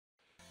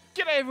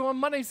G'day everyone,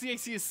 my name's the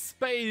ACS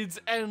Spades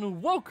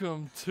and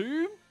welcome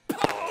to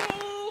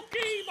Pokémon!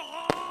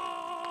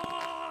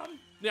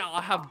 Now,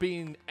 I have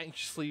been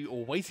anxiously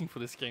waiting for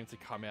this game to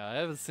come out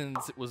ever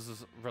since it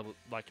was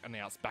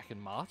announced back in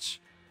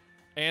March.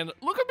 And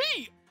look at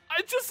me!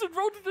 I just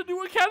enrolled in a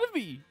new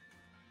academy!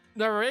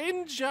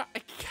 Naranja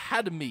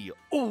Academy.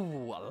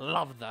 Oh, I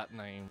love that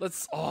name.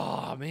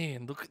 Oh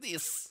man, look at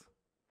this.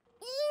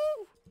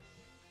 Ooh.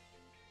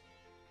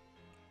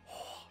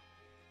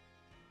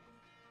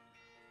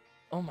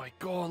 Oh my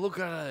god, look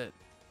at it.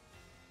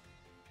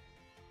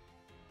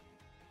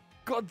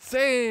 God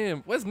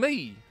damn, where's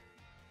me?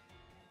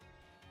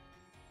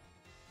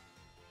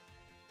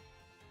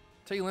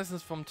 Taking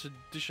lessons from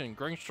tradition,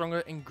 growing stronger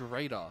and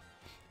greater.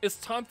 It's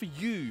time for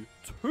you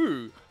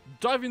to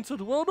dive into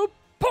the world of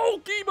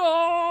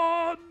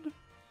Pokemon!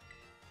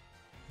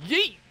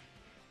 Yeet!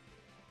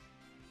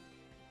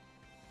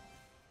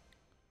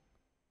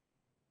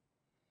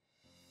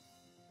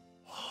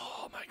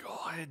 Oh my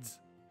god.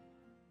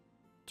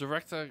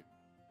 Director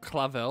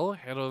Clavel,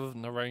 head of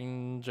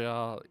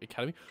Naranja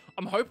Academy.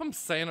 I hope I'm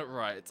saying it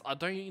right. I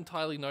don't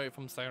entirely know if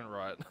I'm saying it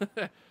right.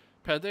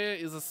 Paldea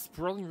is a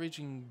sprawling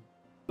region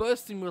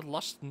bursting with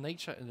lush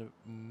nature and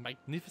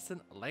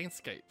magnificent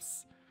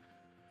landscapes.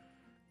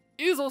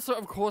 It is also,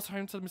 of course,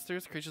 home to the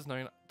mysterious creatures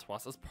known to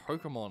us as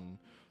Pokemon.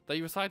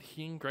 They reside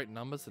here in great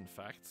numbers, in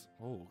fact.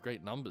 Oh,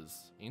 great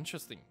numbers.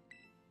 Interesting.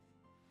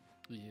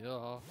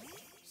 Yeah.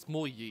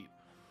 Small yeet.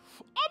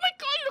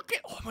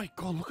 Oh my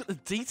god, look at the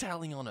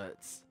detailing on it.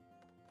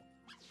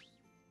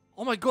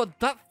 Oh my god,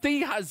 that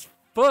thing has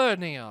fur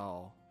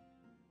now.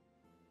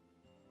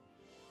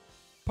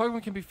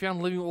 Pokemon can be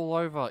found living all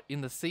over,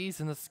 in the seas,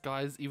 in the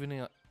skies, even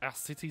in our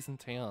cities and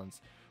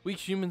towns. We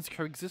humans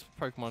coexist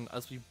with Pokemon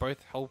as we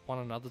both help one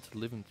another to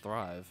live and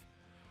thrive.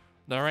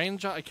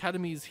 Naranja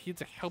Academy is here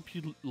to help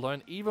you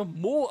learn even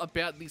more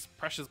about these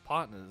precious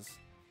partners.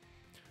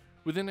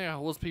 Within our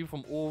halls, people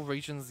from all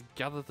regions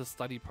gather to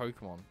study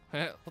Pokemon.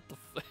 What the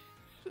f-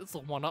 It's a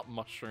one-up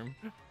mushroom.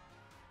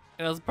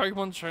 And as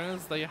Pokemon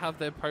trainers, they have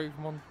their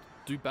Pokemon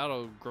do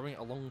battle growing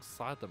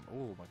alongside them.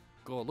 Oh my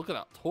god, look at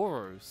that,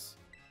 Tauros.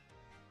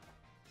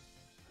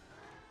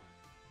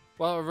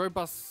 Well, a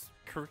robust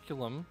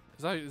curriculum.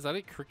 Is that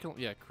it? Curriculum?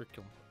 Yeah,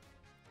 curriculum.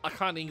 I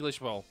can't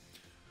English well.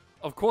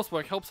 Of course,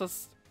 work help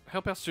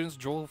our students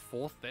draw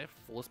forth their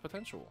fullest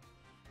potential.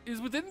 It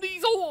is within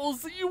these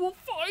halls that you will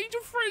find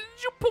your friends,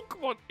 your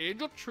Pokemon, and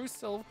your true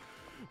self.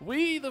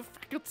 We, the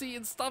faculty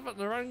and staff at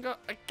Naranja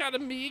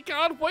Academy,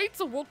 can't wait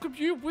to welcome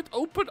you with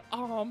open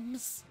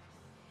arms.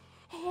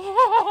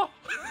 Oh,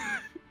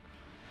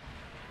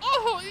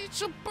 oh,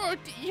 it's a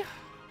birdie.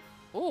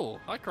 Oh,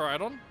 hi,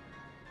 Koraidon.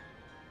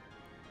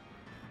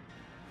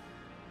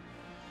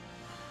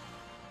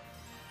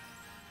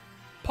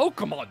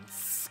 Pokémon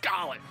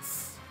Scarlet.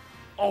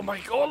 Oh my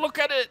god, look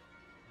at it.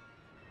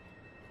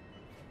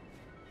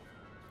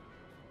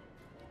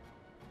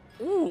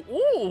 Ooh,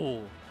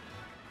 ooh.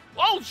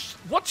 Oh,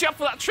 watch out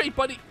for that tree,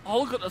 buddy. Oh,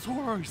 look at the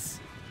Tauros.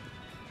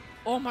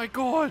 Oh my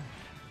god.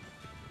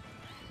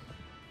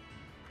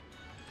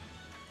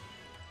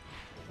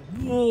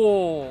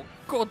 Whoa.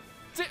 God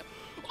damn.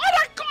 Oh,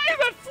 that guy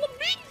had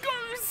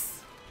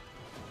flamingos.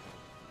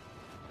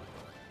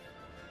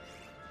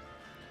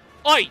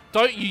 Oi,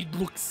 don't you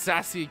look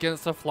sassy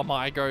against the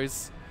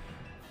flamingos.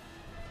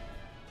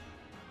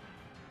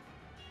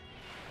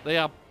 They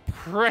are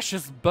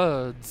precious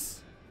birds.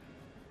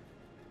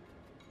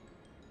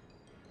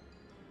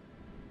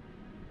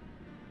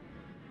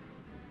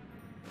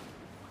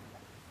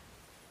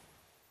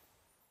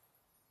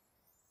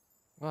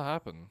 What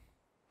happened?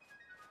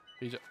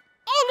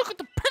 Oh, look at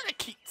the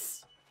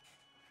parakeets!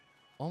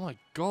 Oh my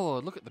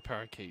god, look at the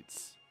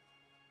parakeets.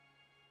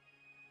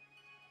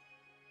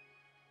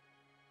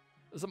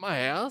 Is it my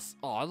house?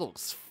 Oh, it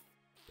looks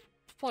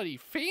bloody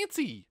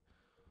fancy.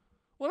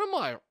 What am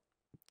I?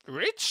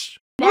 Rich?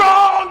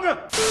 Wrong!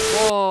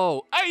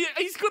 Whoa. Hey,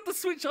 he's got the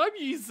Switch I'm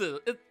using.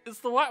 It's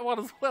the white one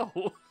as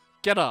well.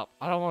 Get up.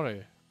 I don't want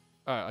to.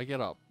 Alright, I get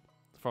up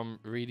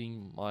from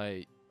reading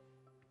my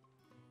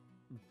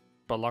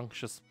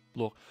voluptuous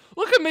look.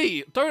 Look at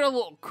me! Don't I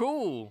look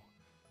cool?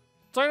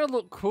 Don't I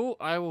look cool?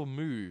 I will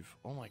move.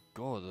 Oh my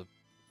god, the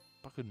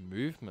fucking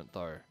movement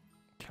though.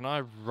 Can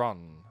I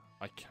run?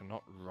 I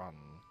cannot run.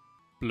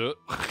 Blah.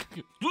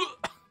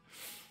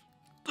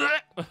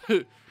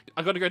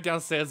 I gotta go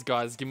downstairs,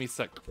 guys. Give me a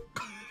sec.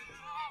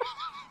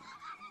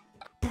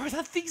 Bro,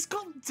 that thing's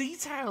got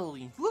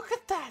detailing. Look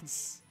at that.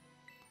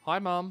 Hi,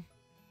 Mum.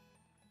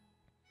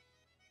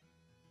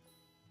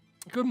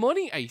 Good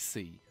morning,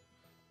 AC.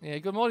 Yeah,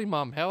 good morning,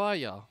 Mum. How are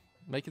ya?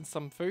 Making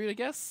some food, I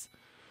guess?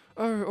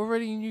 Oh,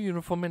 already in your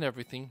uniform and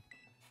everything.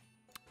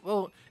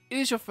 Well, it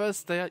is your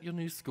first day at your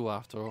new school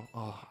after all.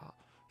 Oh,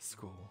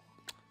 school.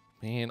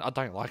 Man, I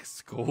don't like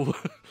school.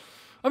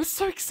 I'm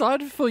so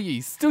excited for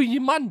you. Still,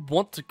 you might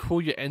want to cool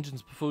your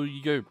engines before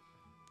you go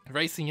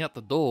racing out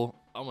the door.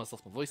 I almost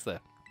lost my voice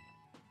there.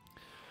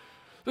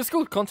 The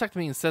school contacted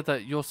me and said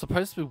that you're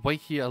supposed to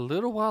wait here a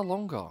little while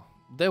longer.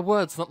 Their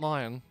words, not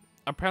mine.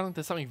 Apparently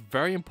there's something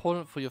very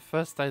important for your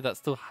first day that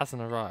still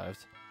hasn't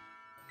arrived.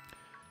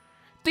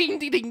 Ding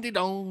ding ding ding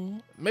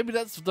dong. Maybe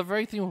that's the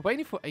very thing we're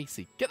waiting for,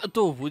 AC. Get the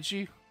door, would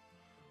you?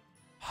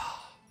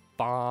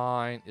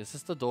 Fine. Is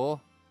this the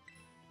door?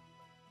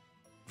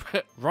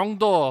 Wrong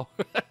door.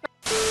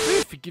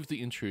 Do forgive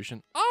the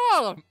intrusion.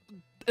 Oh,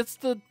 it's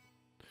the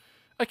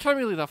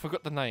Academy leader. I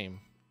forgot the name.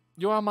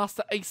 You are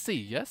Master AC,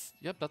 yes?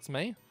 Yep, that's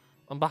me.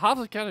 On behalf of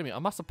the Academy, I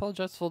must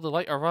apologize for the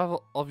late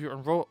arrival of your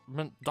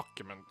enrollment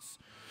documents.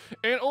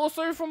 And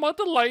also for my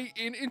delay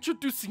in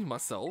introducing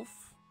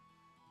myself.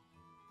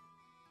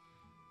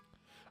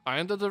 I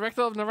am the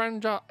director of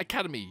Naranja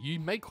Academy. You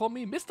may call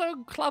me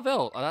Mr.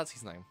 Clavel. Oh, that's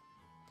his name.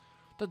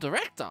 The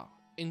director?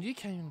 And you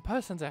came in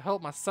person to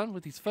help my son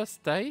with his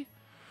first day?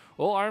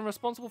 Well, I am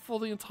responsible for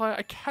the entire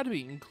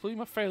academy, including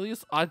my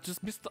failures. I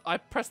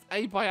pressed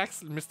A by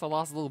accident, missed the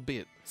last little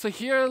bit. So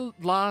here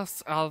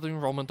last are the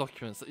enrollment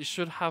documents that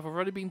should have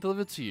already been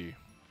delivered to you.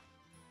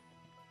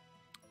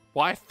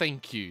 Why,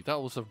 thank you.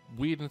 That was a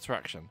weird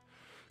interaction.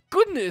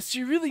 Goodness,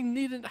 you really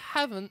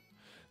haven't.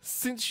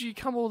 Since you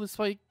come all this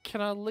way,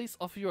 can I at least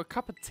offer you a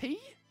cup of tea?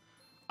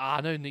 Ah,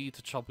 no need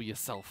to trouble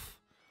yourself.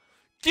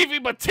 Give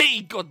him a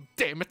tea, god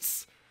damn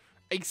it!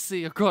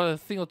 AC, I've got a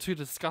thing or two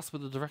to discuss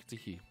with the director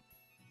here.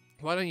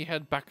 Why don't you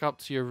head back up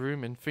to your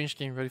room and finish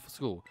getting ready for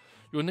school?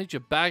 You'll need your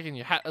bag and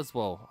your hat as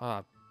well.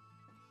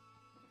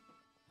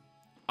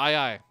 Aye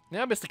aye.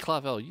 Now, Mr.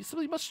 Clavel, you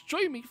simply must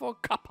join me for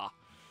a cuppa.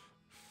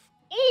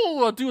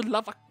 Oh, I do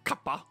love a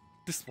cuppa.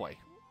 This way.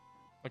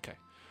 Okay.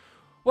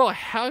 Well,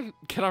 how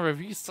can I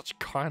review such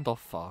kind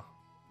offer?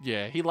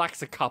 Yeah, he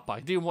likes a cuppa.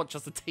 He didn't want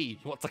just a tea.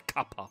 He wants a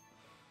cuppa.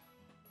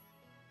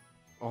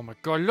 Oh my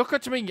god, look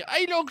at me.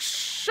 I look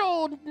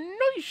so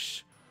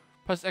nice.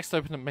 Press X to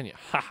open the menu.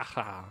 Ha ha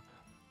ha.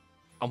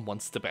 I'm one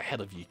step ahead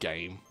of you,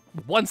 game.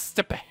 One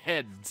step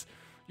ahead.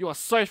 You are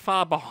so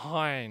far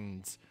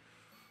behind.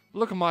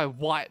 Look at my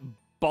white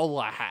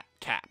bowler hat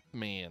cap,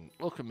 man.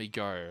 Look at me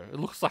go. It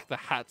looks like the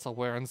hats I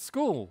wear in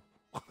school.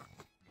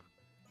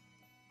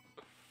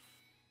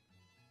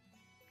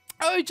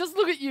 Oh, just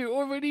look at you,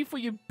 all ready for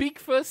your big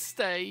first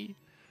day.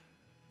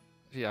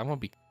 Yeah, I'm gonna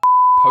be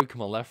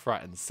Pokemon left,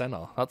 right, and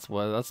center. That's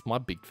my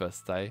big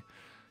first day.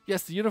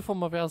 Yes, the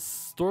uniform of our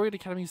storied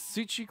academy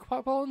suits you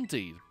quite well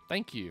indeed.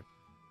 Thank you.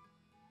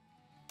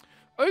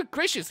 Oh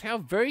gracious, how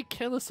very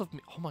careless of me.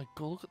 Oh my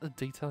god, look at the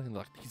detailing,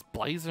 like his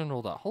blazer and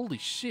all that. Holy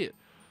shit.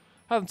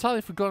 I've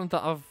entirely forgotten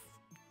that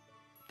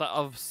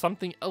I've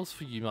something else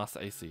for you, Master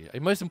AC. A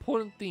most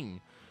important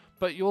thing.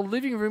 But your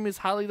living room is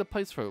hardly the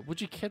place for it.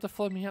 Would you care to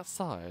follow me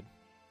outside?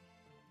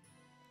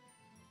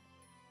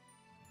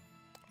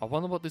 I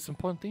wonder what this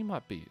important thing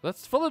might be.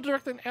 Let's follow the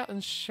director out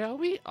and shall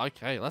we?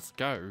 Okay, let's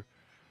go.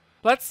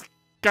 Let's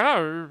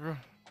go!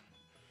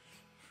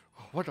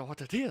 I wonder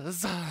what it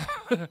is.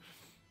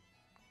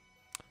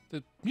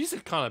 The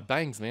music kind of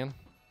bangs, man.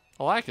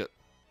 I like it.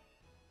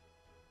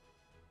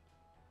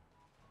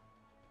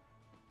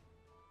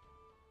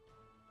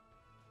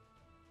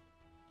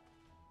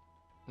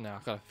 Now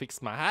I've got to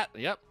fix my hat.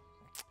 Yep.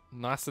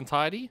 Nice and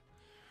tidy.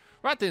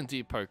 Right then,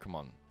 dear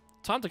Pokemon.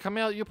 Time to come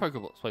out of your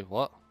Pokeballs. Wait,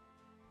 what?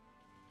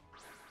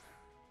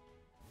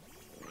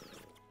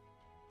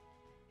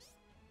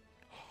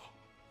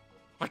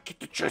 I get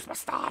to choose my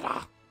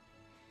starter.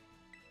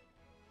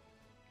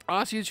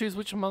 I ask you to choose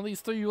which one of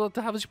these three you want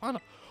to have as your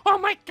partner. Oh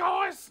my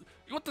gosh!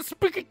 You want the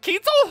spooky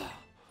kids?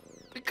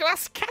 The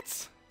glass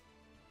cats?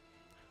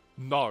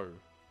 No.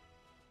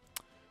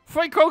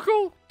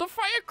 Coco, the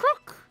fire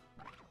crook?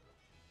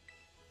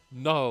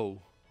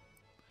 No.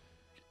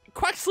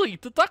 Quaxley,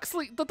 the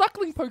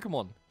duckling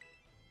Pokemon?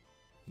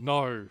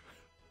 No.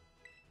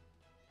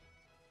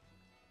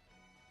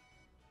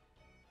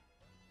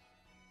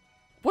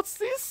 What's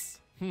this?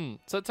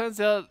 So it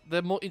turns out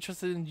they're more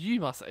interested in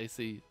you, Master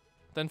AC,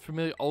 than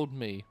familiar old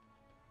me.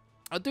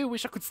 I do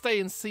wish I could stay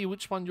and see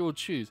which one you would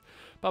choose,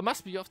 but I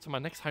must be off to my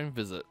next home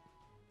visit.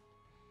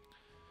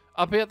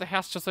 I'll be at the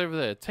house just over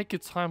there. Take your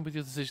time with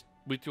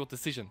your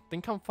decision.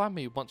 Then come find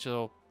me once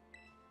your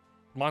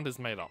mind is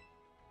made up.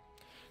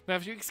 Now,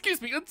 if you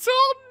excuse me until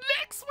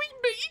next we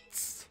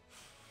meet.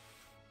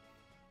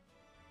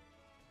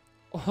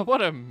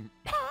 What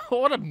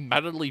a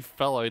mannerly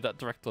fellow that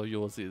director of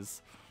yours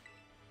is.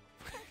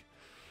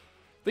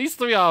 These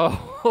three are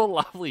all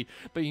lovely,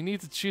 but you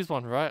need to choose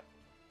one, right?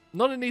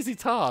 Not an easy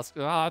task.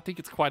 I think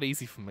it's quite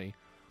easy for me.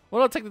 Why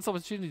not take this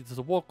opportunity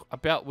to walk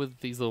about with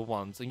these little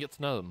ones and get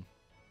to know them?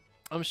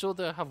 I'm sure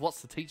they'll have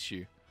lots to teach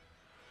you.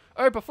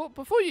 Oh,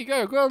 before you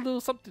go, I've got a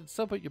little something to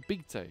celebrate your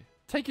big day.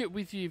 Take it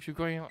with you if you're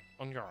going out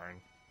on your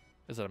own.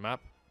 Is it a map?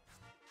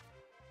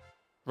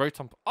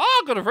 Rotom.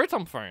 Oh, I got a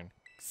Rotom phone.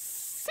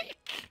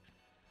 Sick.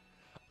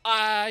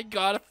 I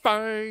got a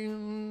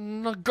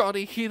phone. I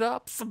gotta hit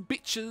up some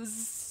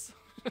bitches.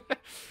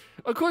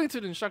 According to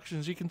the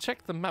instructions, you can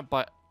check the map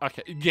by...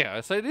 Okay,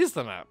 yeah, so it is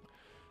the map.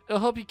 It'll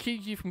help you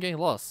keep you from getting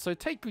lost. So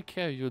take good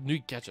care of your new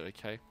gadget,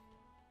 okay?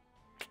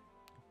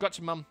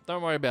 Gotcha, Mum.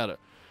 Don't worry about it.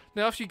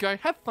 Now, off you go.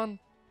 Have fun.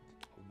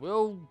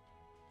 Well,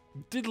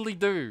 diddly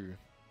do.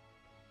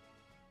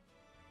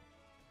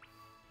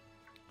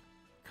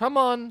 Come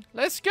on,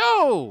 let's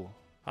go.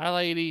 Hi,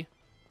 lady.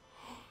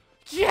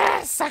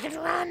 Yes, I can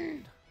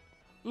run.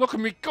 Look at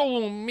me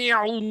go,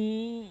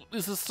 meow.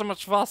 This is so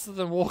much faster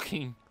than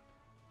walking.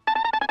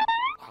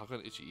 Oh, I've got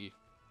an itchy ear.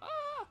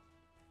 Ah.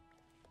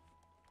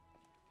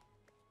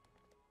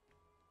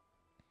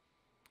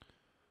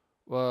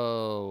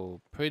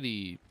 Whoa,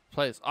 pretty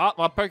place. Ah,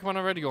 my Pokemon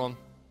already gone.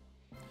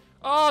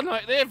 Oh no,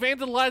 they're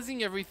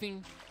vandalizing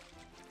everything.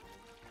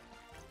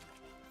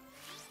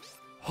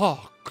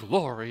 Oh,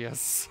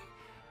 glorious.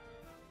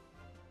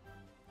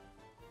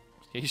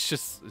 He's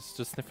just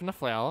sniffing a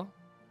flower.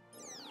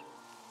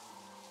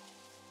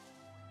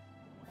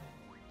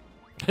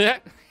 Yeah,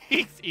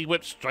 he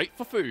went straight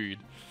for food.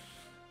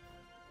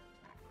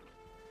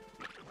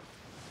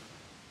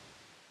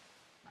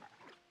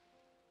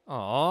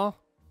 Aww.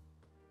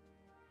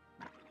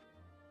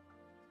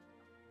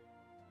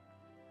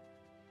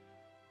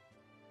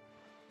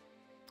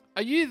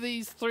 Are you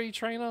these three,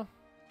 trainer?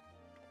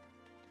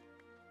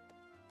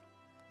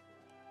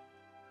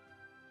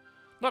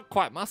 Not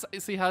quite, Master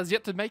AC has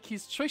yet to make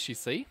his choice, you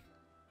see.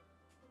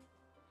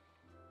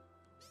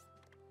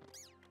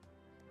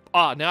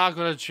 Ah, now I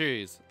gotta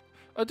choose.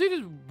 I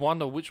did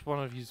wonder which one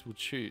of you will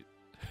choose.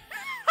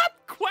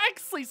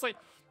 Quaxley's like,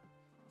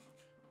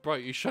 bro,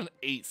 you shouldn't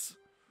eat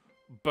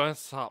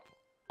burnt up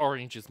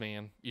oranges,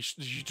 man. You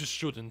just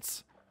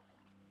shouldn't.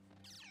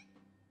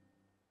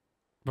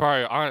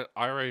 Bro, I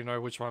already know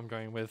which one I'm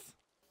going with.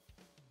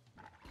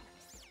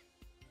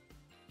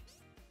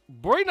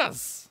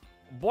 Buenas!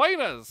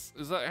 Buenas!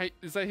 Is that how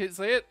you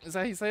say it? Is that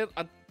how you say it?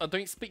 I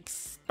don't speak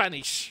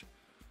Spanish.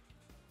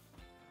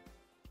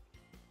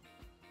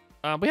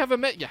 We haven't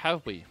met yet,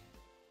 have we?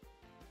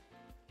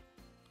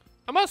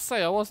 I must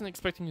say, I wasn't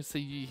expecting to see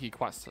you here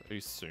quite so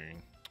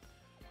soon.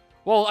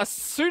 Well, as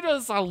soon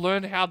as I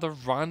learned how to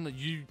run,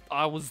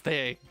 I was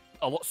there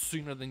a lot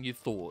sooner than you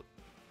thought.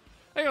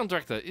 Hang on,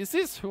 Director. Is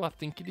this who I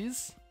think it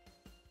is?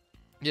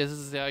 Yes, this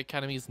is our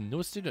Academy's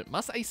newest student,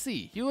 Master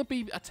AC. He will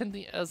be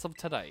attending as of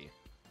today.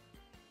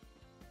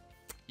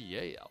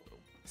 Yeah.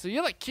 So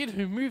you're that kid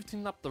who moved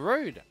in up the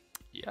road?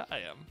 Yeah, I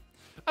am.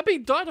 I've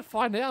been dying to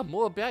find out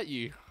more about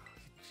you.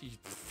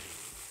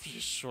 You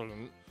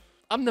shouldn't.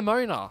 I'm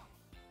Nimona.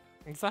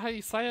 Is that how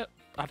you say it?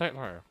 I don't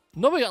know.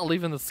 Normally I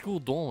live in the school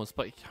dorms,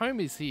 but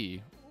home is here.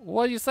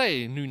 What do you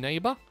say, new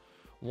neighbor?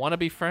 Wanna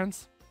be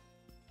friends?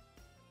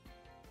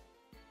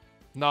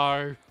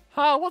 No.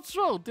 Huh, what's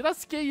wrong? Did I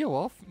scare you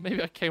off?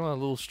 Maybe I came on a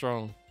little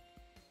strong.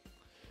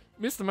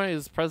 Miss Nimona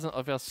is president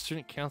of our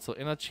student council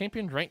and a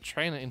champion ranked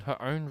trainer in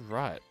her own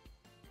right.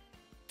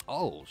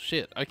 Oh,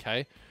 shit.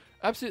 Okay.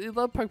 Absolutely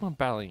love Pokemon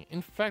battling.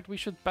 In fact, we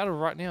should battle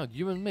right now,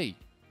 you and me.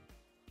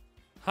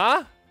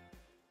 Huh?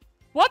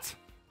 What?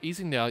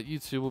 Easy now, you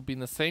two will be in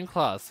the same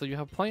class, so you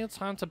have plenty of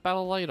time to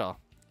battle later.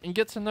 And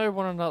get to know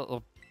one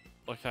another.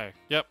 Okay,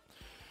 yep.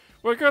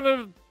 We're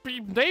gonna be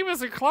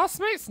neighbors and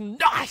classmates?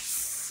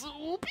 Nice!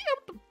 We'll be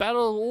able to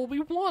battle all we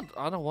want.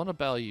 I don't want to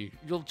battle you.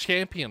 You're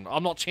champion.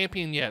 I'm not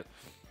champion yet.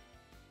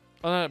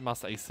 I don't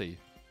Master AC.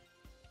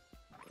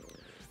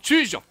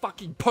 Choose your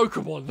fucking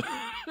Pokemon!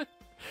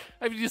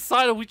 Have you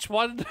decided which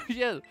one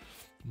yet?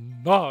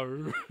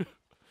 No.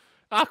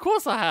 Of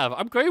course I have.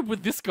 I'm going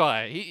with this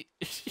guy.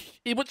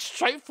 He went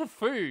straight for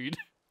food.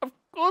 Of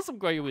course I'm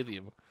going with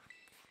him.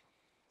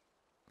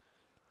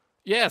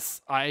 Yes,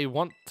 I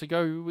want to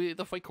go with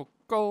the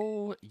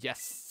Fuecoco.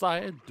 Yes,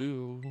 I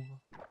do.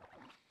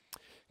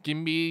 Give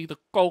me the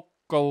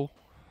Coco.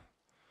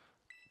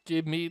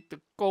 Give me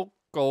the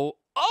Coco.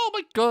 Oh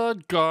my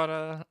god,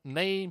 gotta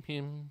name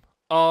him.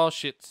 Oh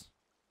shit.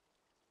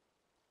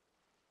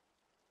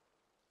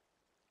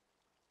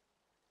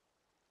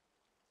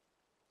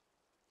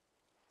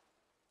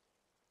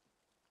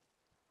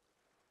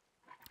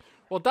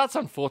 Well, that's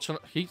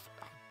unfortunate.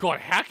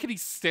 God, how can he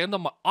stand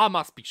on my... I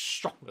must be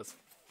strong as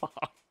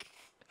fuck.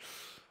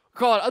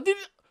 God,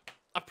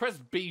 I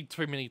pressed B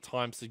too many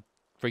times to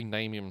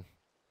rename him.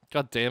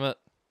 God damn it.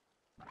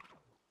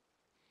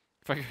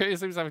 If I go, it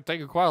seems like I'm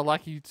taking quite a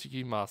liking to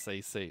you, Master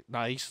AC.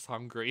 Nah, he's just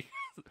hungry.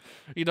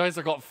 He knows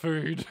I got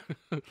food.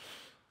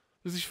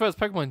 This is your first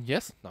Pokemon?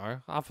 Yes?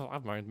 No. I've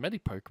owned many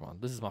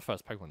Pokemon. This is my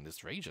first Pokemon in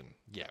this region.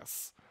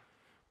 Yes.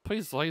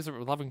 Please raise it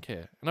with love and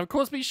care. And of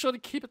course, be sure to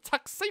keep it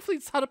tucked safely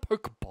inside a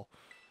Pokeball.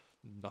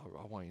 No,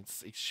 I won't.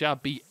 It shall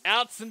be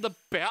out and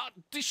about,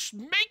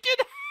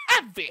 making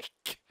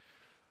havoc!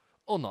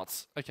 Or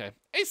not. Okay.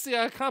 AC,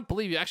 I can't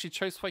believe you actually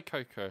chose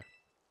Fuecoco.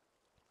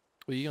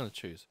 What are you going to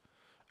choose?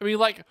 I mean,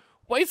 like,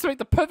 ways to make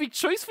the perfect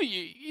choice for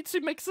you. You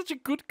two make such a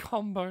good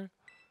combo.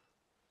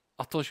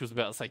 I thought she was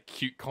about to say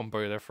cute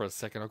combo there for a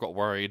second. I got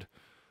worried.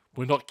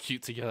 We're not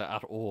cute together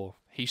at all.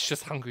 He's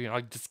just hungry and I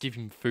just give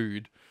him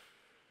food.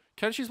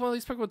 Can I choose one of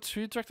these Pokemon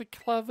too, Director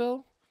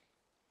Clavel?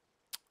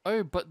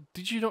 Oh, but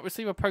did you not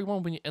receive a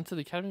Pokemon when you entered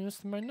the Academy,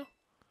 Mr. Mona?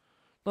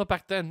 Not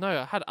back then, no.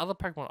 I had other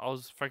Pokemon I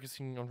was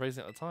focusing on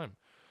raising at the time.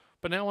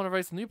 But now I want to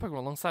raise a new Pokemon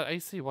alongside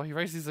AC while he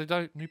raises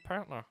a new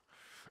partner.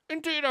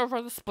 Indeed, a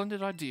rather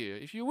splendid idea.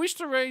 If you wish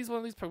to raise one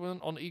of these Pokemon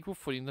on equal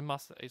footing, then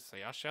Master AC,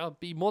 I shall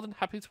be more than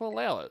happy to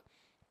allow it.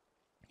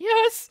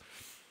 Yes!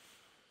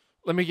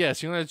 Let me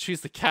guess, you're gonna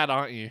choose the cat,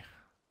 aren't you?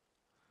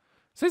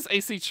 Since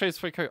AC chose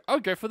Poco, I'll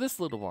go for this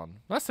little one.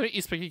 Nice to meet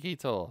you,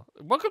 Spikikito.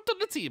 Welcome to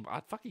the team. I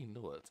fucking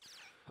knew it.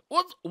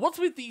 What's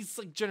with these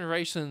like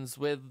generations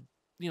where,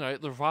 you know,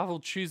 the rival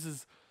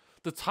chooses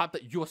the type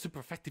that you're super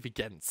effective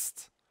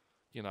against?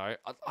 You know,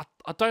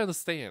 I don't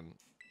understand.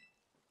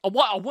 I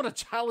want a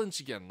challenge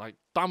again, like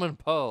Diamond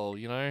Pearl,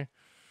 you know?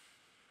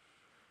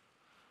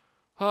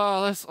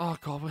 Oh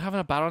god, we're having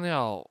a battle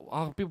now.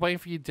 I'll be waiting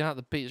for you down at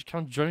the beach.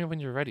 Come join me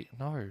when you're ready.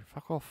 No,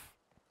 fuck off.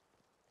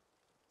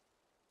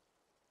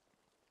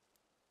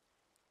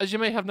 As you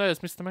may have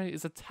noticed, Mr. May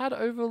is a tad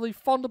overly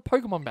fond of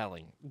Pokemon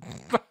battling.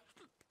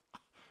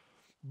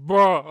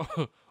 Bro,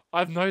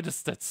 I've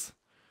noticed it.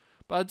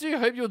 But I do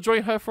hope you'll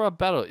join her for our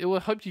battle. It will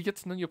help you get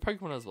to know your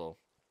Pokemon as well.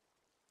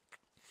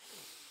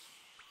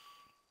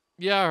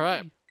 Yeah,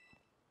 alright.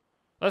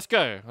 Let's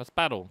go. Let's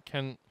battle.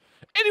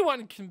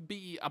 Anyone can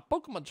be a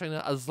Pokemon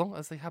trainer as long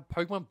as they have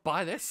Pokemon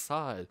by their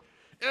side.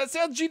 And it's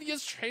our duty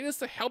as trainers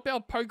to help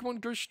our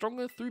Pokemon grow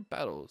stronger through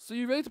battle. So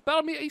you ready to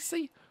battle me,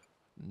 AC?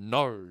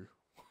 No.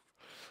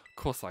 Of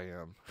course I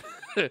am.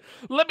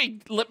 let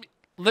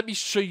me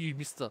show you,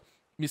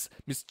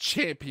 Miss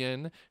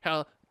Champion,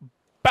 how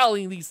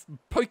battling these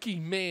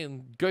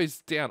Pokemon goes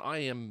down. I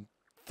am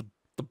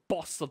the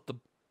boss of the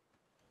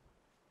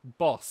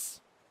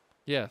boss.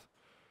 Yeah.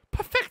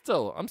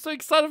 Perfecto! I'm so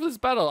excited for this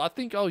battle. I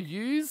think I'll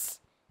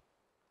use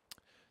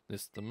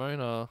this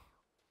Demona.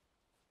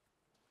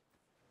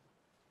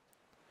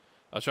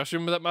 I trust you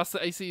remember that Master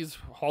AC is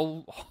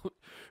who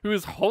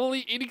is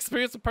wholly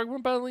inexperienced in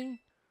Pokemon battling.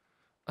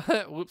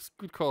 Whoops,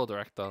 good call,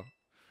 director.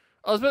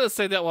 I was about to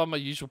say that one of my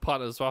usual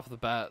partners right off the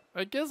bat.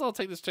 I guess I'll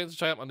take this chance to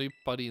try out my new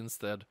buddy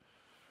instead.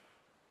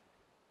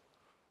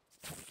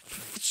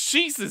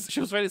 Jesus,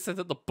 she was ready to say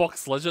that the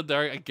box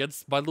legendary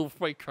against my little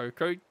friend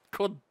Coco.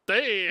 God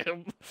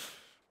damn!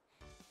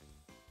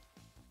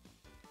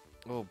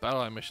 Oh,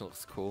 battle animation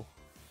looks cool.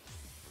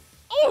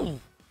 Oh!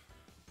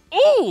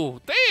 Oh,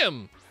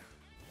 damn!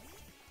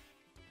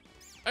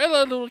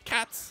 Hello, little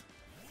cats.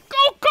 Go,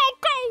 go,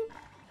 go!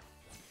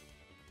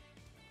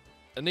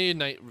 I need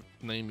to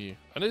name you.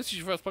 I know this is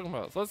your first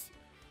Pokemon, so let's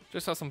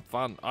just have some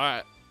fun.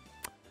 Alright.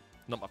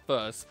 Not my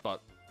first, but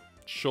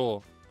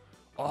sure.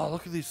 Oh,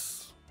 look at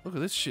this. Look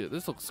at this shit.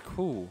 This looks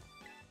cool.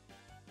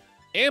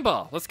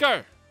 Amber, let's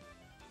go!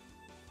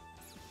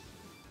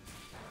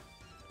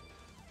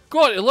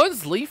 God, it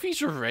learns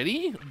Leafeys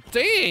already?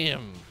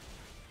 Damn!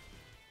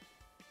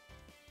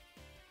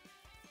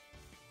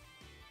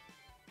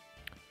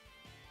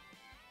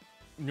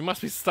 You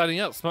must be studying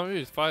up. Smart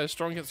moves. Fire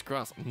strong against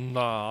grass.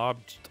 Nah,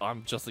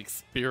 I'm just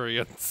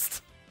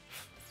experienced.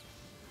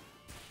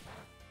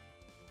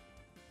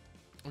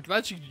 I'm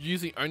glad you're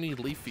using only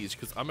Leafeys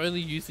because I'm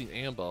only using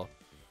Amber.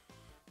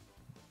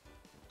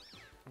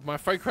 My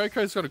friend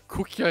Croco's got to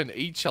cook you and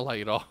eat you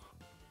later.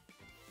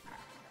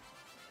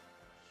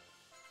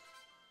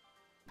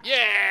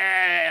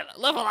 Yeah!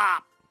 Level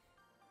up!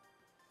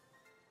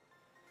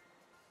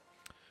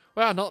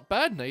 Wow, not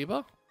bad,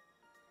 neighbor.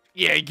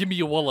 Yeah, give me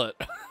your wallet.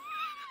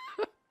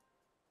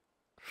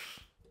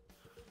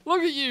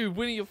 Look at you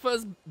winning your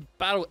first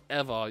battle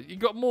ever. You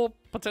got more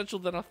potential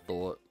than I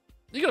thought.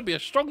 You're gonna be a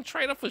strong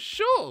trainer for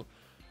sure.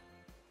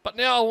 But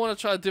now I want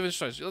to try a different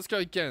strategy. Let's go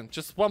again.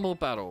 Just one more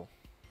battle.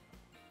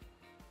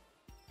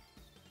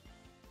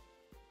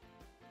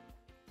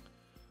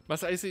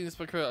 Master AC in this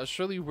Pokemon are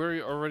surely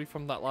weary already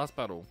from that last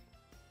battle.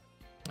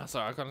 Oh,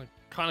 sorry, I kind of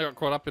got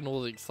caught up in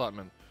all the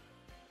excitement.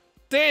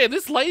 Damn,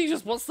 this lady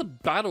just wants to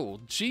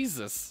battle.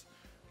 Jesus.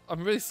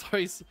 I'm really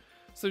sorry.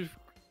 So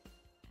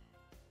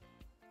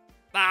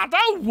nah,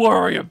 don't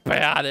worry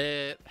about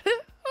it.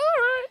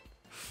 Alright.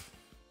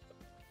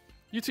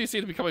 You two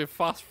seem to be becoming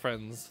fast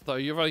friends, though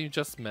you've only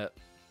just met.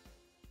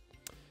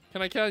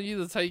 Can I count on you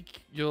to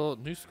take your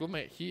new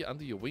schoolmate here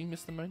under your wing,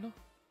 Mr. Mona?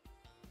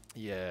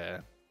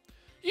 Yeah.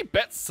 You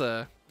bet,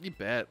 sir. You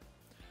bet.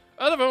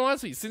 Oh, that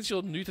reminds me, since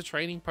you're new to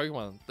training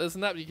Pokemon, there's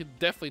an app you could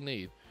definitely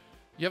need.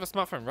 You have a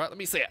smartphone, right? Let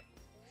me see it.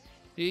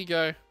 Here you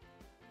go.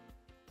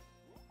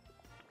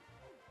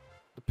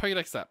 The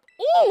Pokédex app.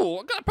 Oh,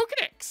 I got a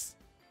Pokédex.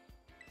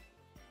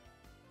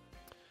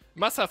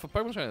 Must have for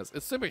Pokemon trainers.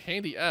 It's a super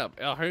handy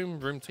app. Our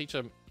homeroom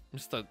teacher,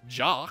 Mr.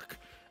 Jark,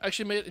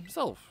 actually made it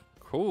himself.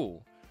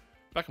 Cool.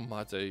 Back in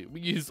my day, we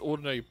used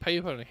ordinary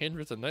paper and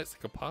handwritten notes to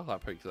compile our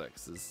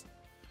Pokédexes.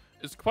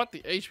 It's quite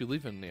the age we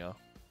live in now.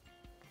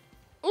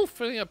 Oh,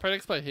 filling out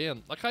Pokédex by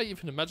hand. I can't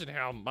even imagine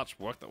how much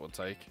work that would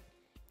take.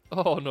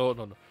 Oh, no.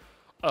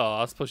 Oh,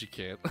 I suppose you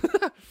can't.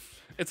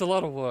 It's a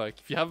lot of work.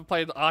 If you haven't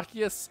played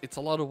Arceus, it's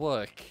a lot of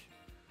work.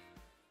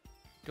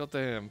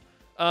 Goddamn.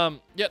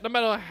 Yeah, no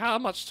matter how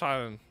much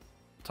times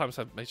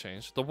may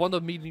change, the wonder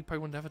of meeting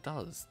Pokemon never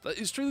does. That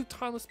is truly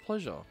timeless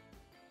pleasure.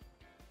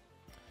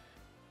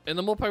 And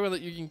the more Pokemon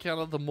that you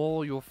encounter, the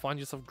more you'll find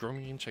yourself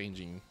growing and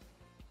changing.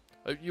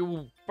 You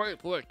will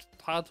both work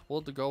hard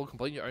toward the goal of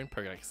completing your own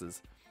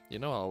Pokédexes. You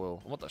know I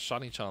will. I want that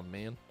shiny charm,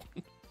 man.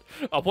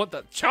 I want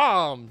that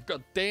charm!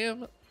 God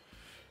damn!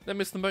 Now,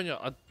 Mr. Monia,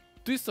 I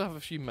do still have a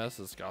few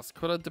Master Scars.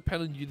 Could I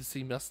depend on you to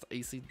see Master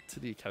AC to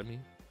the Academy?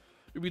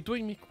 You'll be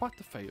doing me quite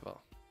a favor.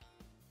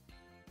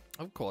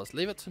 Of course,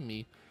 leave it to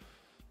me.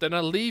 Then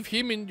I'll leave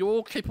him in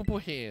your capable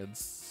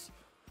hands.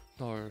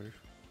 No,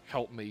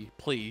 help me,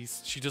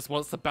 please. She just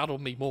wants to battle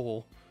me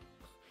more.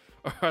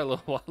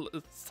 Alright, well,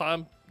 it's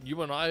time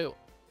you and I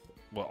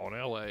were on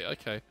our way.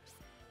 Okay.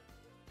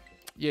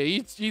 Yeah,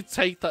 you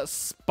take that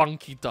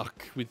spunky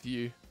duck with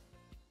you.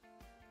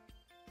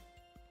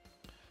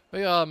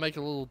 Maybe I'll make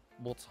a little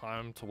more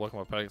time to work on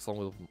my Predax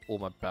along with all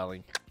my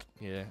battling.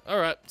 Yeah.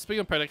 Alright,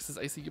 speaking of Predaxes,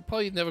 AC, you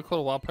probably never caught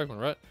a wild Pokemon,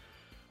 right?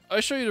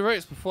 I'll show you the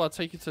rates before I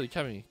take you to the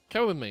academy.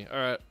 Come with me.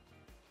 Alright.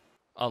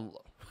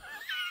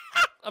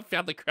 I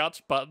found the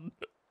crouch button.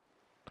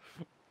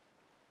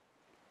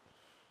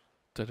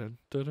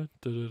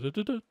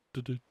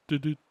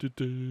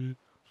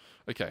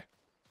 Okay.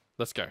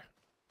 Let's go.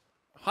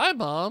 Hi,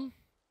 Mom.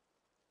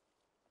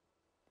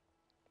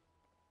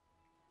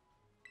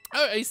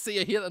 Oh, AC,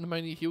 I hear that in a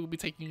moment he will be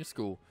taking you to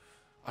school.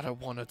 I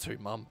don't want her to,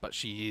 Mum, but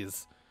she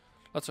is.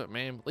 That's right,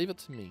 ma'am. Leave it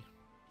to me.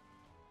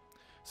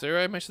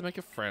 Zero managed to make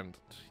a friend.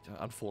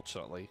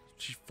 Unfortunately,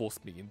 she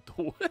forced me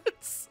into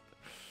it.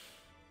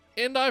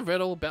 And I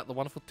read all about the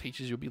wonderful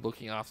teachers you'll be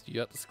looking after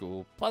you at the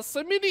school. Plus,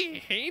 so many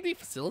handy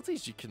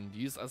facilities you can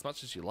use as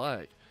much as you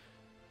like.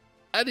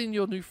 Add in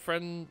your new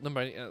friend,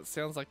 Pneumonia, and it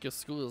sounds like your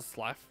school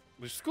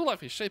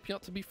life is shaping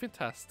up to be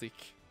fantastic.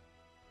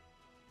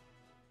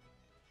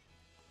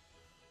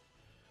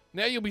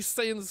 Now you'll be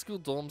staying in the school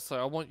dorm, so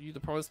I want you to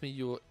promise me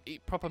you'll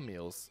eat proper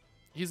meals.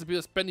 Here's a bit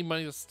of spending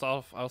money to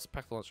stuff. I also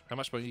packed lunch. How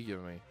much money are you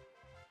giving me?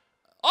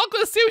 Oh, I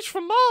got a sandwich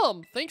from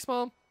Mom! Thanks,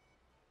 Mom.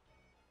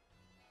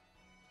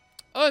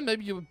 Oh,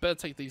 maybe you would better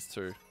take these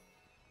two.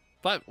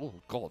 Oh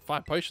god,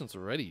 5 potions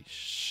already.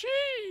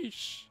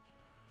 Sheesh.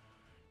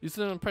 This is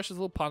an precious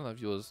little partner of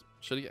yours.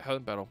 Should he get hurt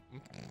in battle?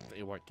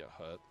 He won't get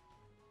hurt.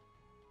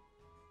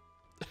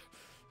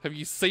 Have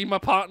you seen my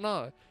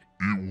partner?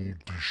 It will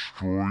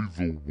destroy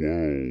the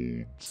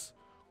world.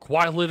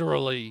 Quite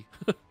literally.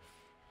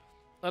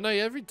 I know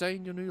every day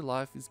in your new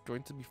life is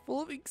going to be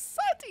full of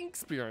exciting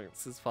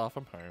experiences far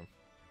from home.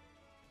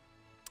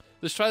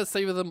 Just try to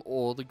savor them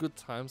all, the good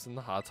times and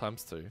the hard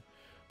times too.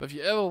 But if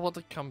you ever want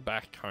to come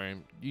back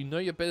home, you know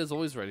your bed is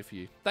always ready for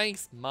you.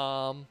 Thanks,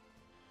 Mom.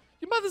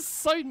 Your mother's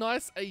so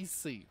nice,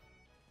 AC.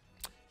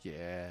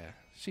 Yeah,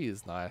 she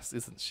is nice,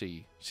 isn't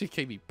she? She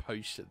gave me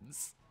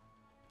potions.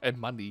 And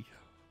money.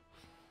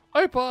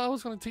 Oh, but I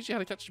was going to teach you how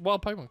to catch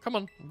wild Pokemon. Come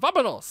on,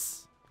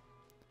 vamonos!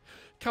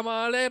 Come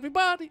on,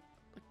 everybody.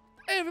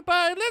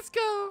 Everybody, let's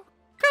go.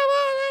 Come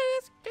on,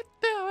 let's get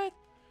to it.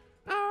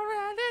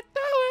 Alright, let's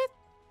do it.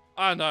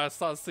 I know, I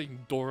started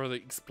seeing Dora the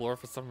Explorer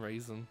for some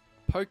reason.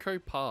 Poco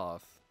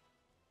Path.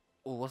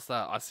 Oh, what's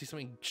that? I see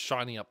something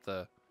shiny up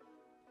there.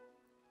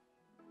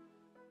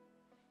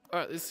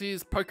 Alright, this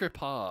is Poco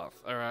Path.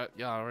 Alright,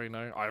 yeah, I already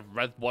know. I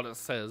read what it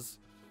says.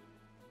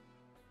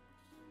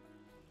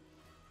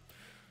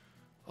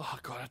 Oh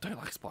god, I don't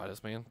like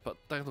spiders, man. But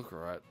they look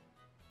alright.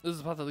 This is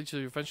the path that leads to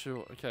your adventure.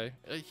 Okay.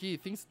 Here,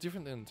 things are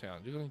different in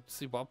town. You're going to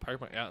see wild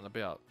Pokemon out and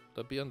about.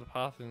 They'll be on the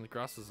path in the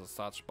grasses and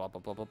such. Blah,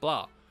 blah, blah, blah,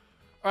 blah.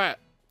 Alright.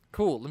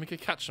 Cool. Let me go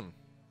catch them.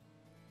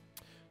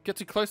 Get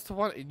too close to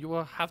one and you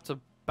will have to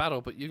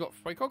battle, but you got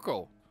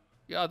Fuecoco.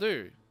 Yeah, I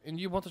do. And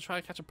you want to try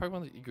to catch a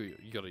Pokemon that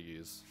you got to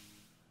use.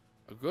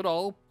 A good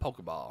old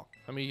Pokeball.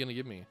 How many are you going to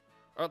give me?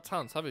 Alright,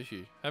 tons. Have a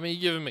few. How many are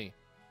you giving me?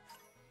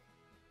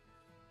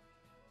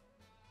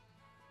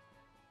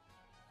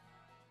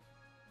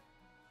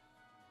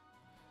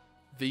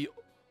 The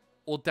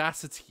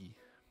audacity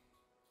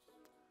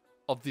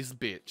of this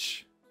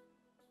bitch.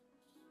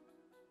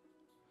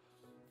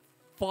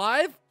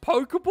 5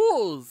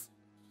 Pokeballs!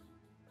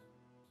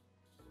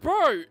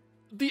 Bro,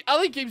 the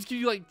other games give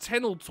you like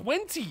 10 or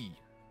 20.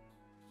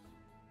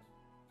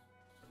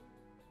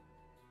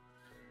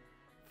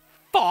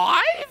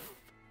 5?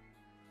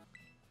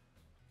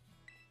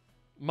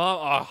 Mom,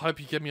 I hope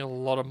you give me a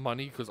lot of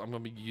money because I'm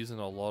going to be using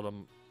a lot of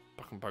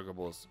fucking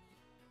Pokeballs.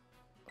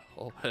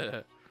 Oh,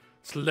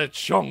 it's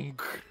Lechonk.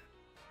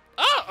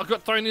 Ah, I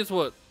got thrown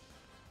into it.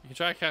 You can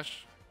try to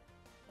catch.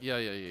 Yeah.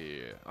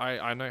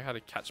 I know how to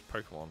catch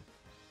Pokemon.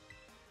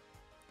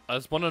 I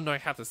just want to know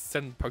how to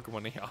send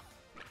Pokemon here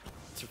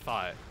to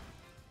fight.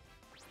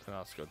 Oh,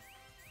 that's good.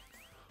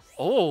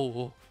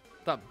 Oh,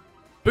 that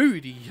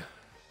booty.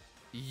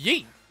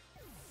 Yeet.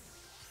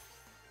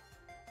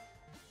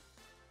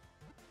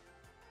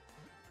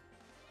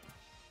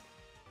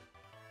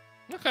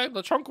 Okay,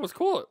 the trunk was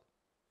caught.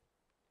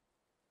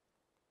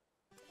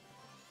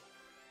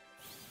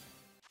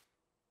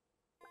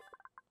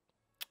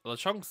 The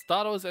Chunk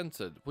starter was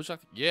entered. Which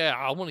yeah,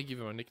 I want to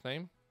give him a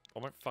nickname. I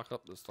won't fuck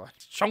up this time.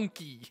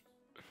 Chunky.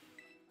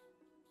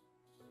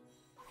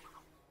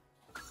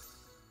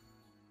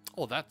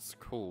 Oh, that's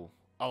cool.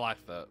 I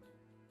like that.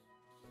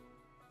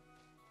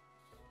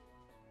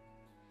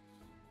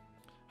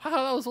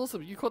 Haha, that was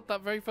awesome. You caught that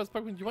very first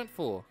Pokemon you went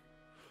for.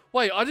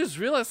 Wait, I just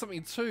realized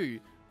something too.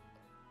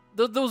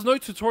 There was no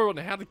tutorial on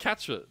how to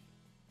catch it.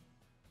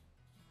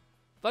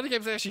 The other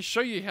games actually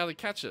show you how to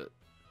catch it.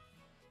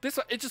 This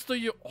one, it just threw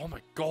you. Oh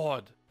my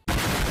god.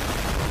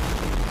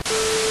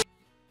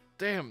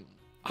 Damn,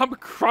 I'm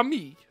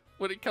crummy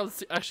when it comes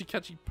to actually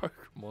catching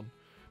Pokemon.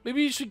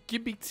 Maybe you should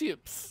give me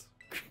tips.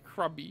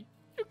 Crummy.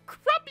 You're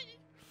crummy.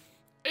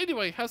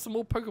 Anyway, have some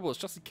more Pokeballs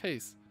just in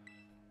case.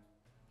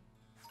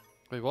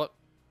 Wait, what?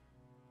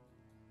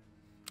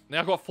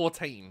 Now I've got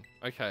 14.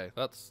 Okay,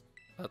 that's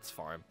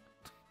fine.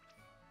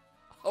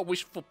 I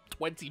wish for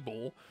 20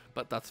 more,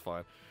 but that's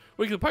fine.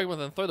 We can Pokemon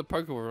then throw the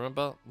Pokeball,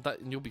 remember? That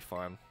and you'll be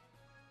fine.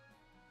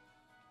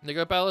 You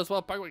go battle as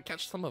well, Pokemon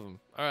catch some of them.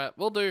 Alright,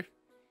 we'll do.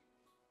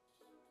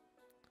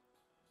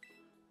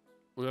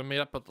 We're gonna meet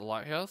up at the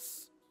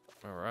lighthouse.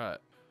 Alright.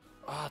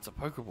 Ah, it's a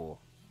Pokeball.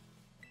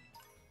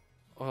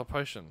 Oh, a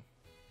potion.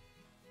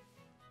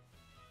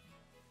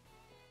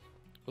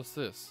 What's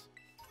this?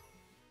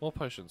 More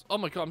potions. Oh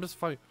my god, I'm just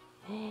fighting.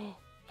 Oh,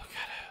 look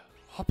at it.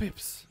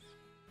 Hoppips.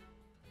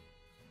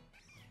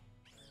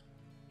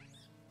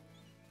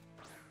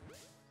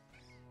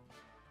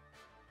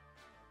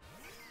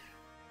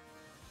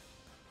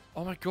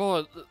 Oh my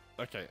god.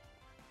 Okay.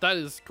 That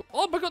is cool.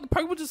 Oh my god, the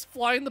Pokemon just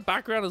fly in the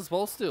background as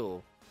well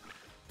still.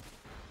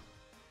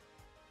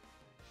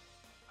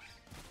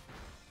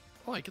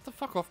 Oh, get the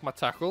fuck off my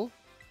tackle.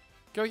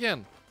 Go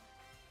again.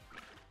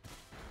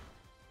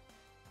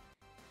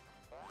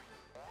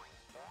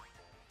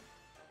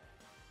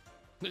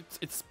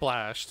 It's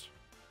splashed.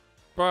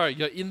 Bro,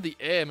 you're in the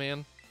air,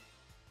 man.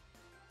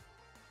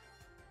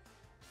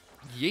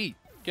 Yeet.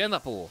 Get in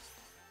that ball.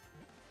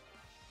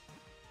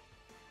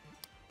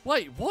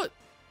 Wait, what?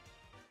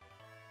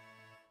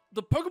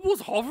 The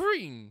Pokeball's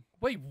hovering.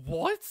 Wait,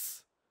 what?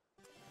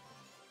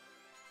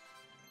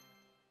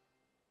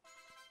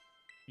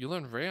 You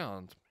learn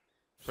round.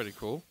 Pretty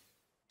cool.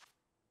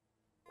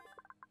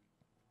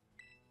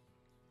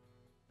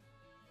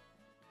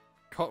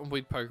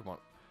 Cottonweed Pokemon.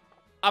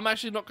 I'm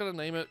actually not going to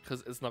name it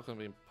because it's not going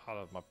to be part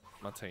of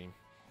my team.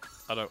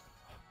 I don't...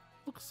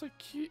 Looks so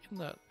cute in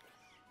that.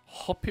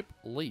 Hoppip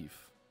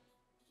Leaf.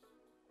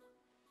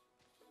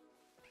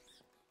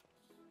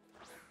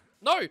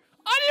 No! I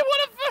didn't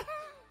want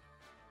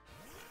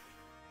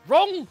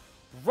to...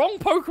 Wrong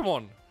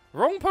Pokemon!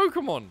 Wrong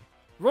Pokemon!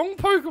 Wrong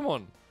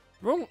Pokemon!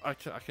 Wrong... I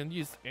can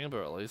use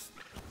Amber at least.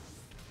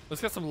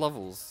 Let's get some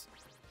levels.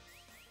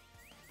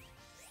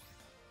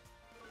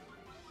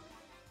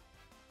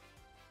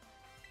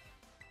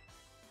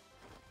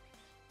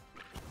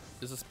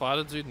 Is the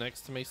spider dude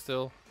next to me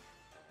still?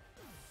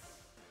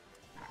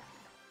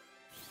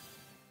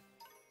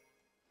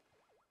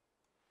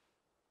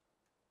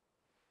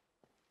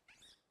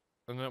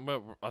 And then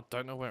I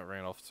don't know where it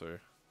ran off to.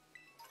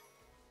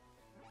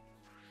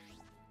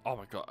 Oh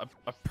my god,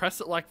 I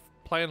press it like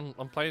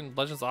I'm playing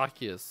Legends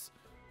Arceus.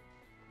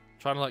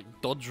 Trying to like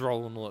dodge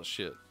roll and all that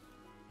shit.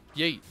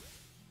 Yeet.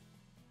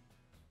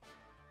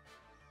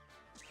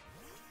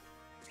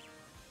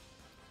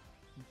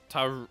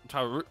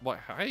 What?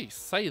 Hey,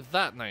 say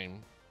that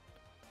name.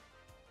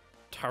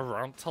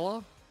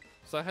 Tarantula?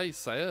 Is that how you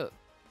say it?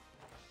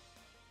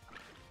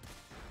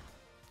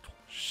 Oh,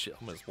 shit, I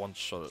almost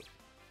one-shot it.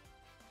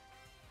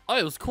 Oh,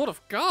 it was caught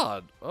off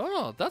guard.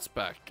 Oh, that's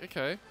back.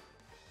 Okay.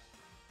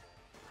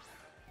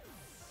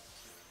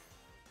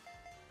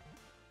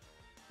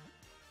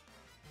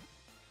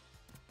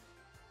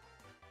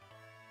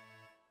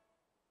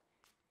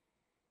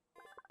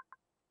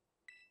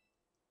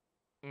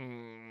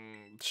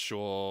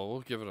 Sure,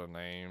 we'll give it a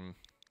name.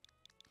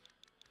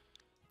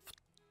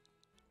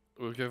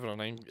 We'll give it a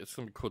name. It's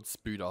gonna be called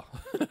Spooter.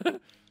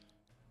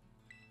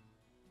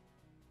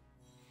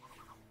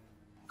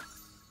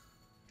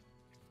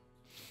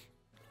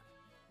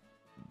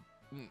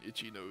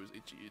 Itchy nose,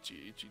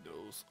 itchy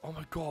nose. Oh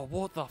my god,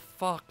 what the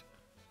fuck?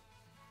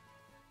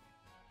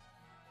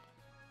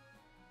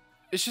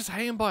 It's just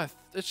hanging by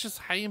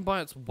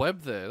its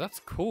web there. That's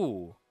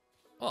cool.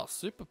 Oh,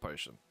 super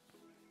potion.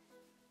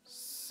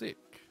 Sick.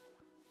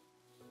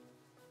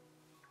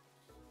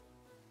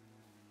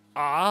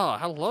 Ah,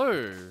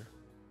 hello.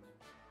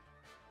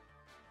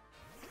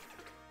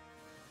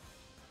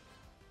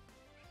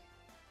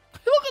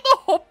 Look at the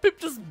Hoppip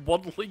just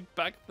waddling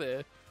back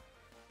there.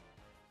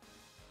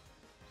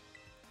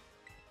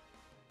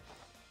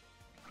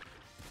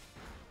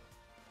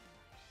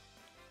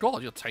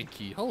 God, you're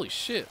tanky. Holy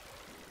shit.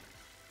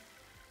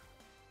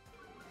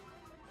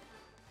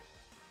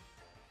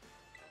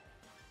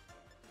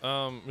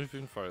 Move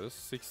info. This is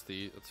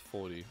 60. It's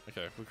 40.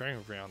 Okay, we're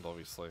going around,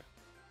 obviously.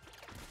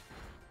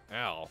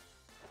 Ow.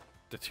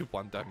 They do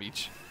 1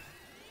 damage.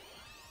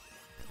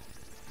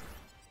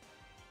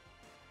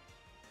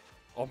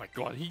 Oh my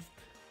god, he...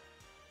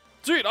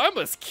 Dude, I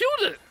almost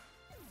killed it!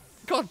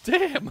 God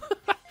damn!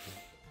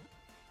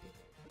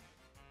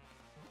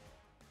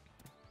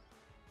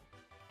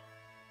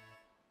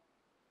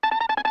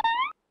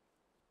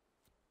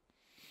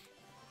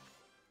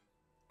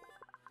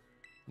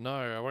 No,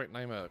 I won't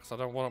name it because I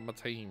don't want it on my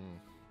team.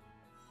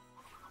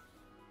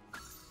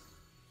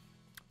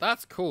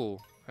 That's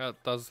cool. How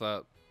it does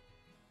that.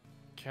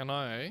 Can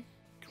I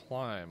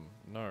climb?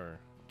 No.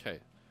 Okay.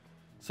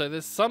 So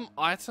there's some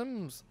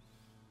items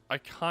I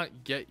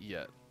can't get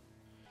yet.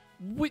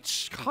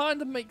 Which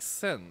kind of makes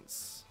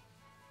sense.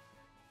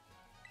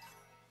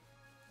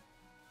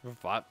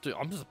 Revive. Dude,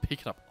 I'm just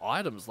picking up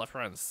items left,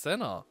 right, and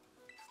center.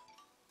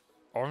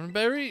 Orange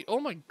berry? Oh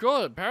my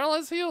god.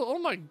 Paralyze heal? Oh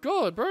my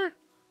god, bro.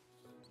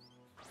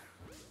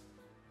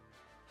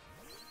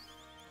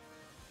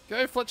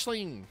 Go,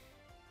 Fletchling.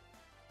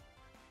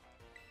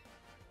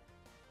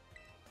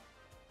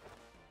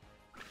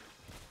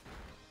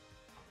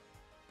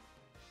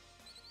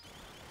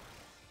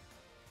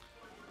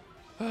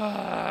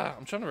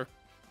 I'm trying to...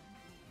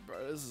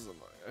 Bro, this is...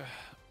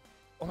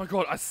 Oh my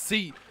god, I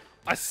see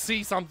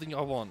something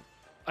I want.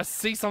 I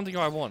see something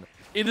I want.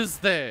 It is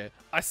there.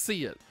 I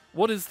see it.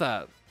 What is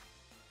that?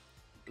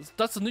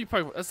 That's a new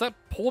Pokemon. Is that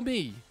Poor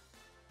Me?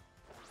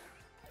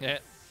 Yeah,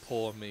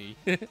 Poor Me.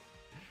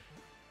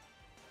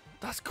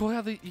 That's cool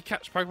how you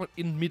catch Pokemon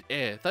in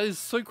mid-air. That is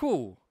so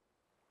cool.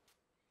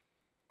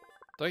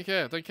 Don't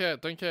care, don't care,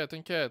 don't care,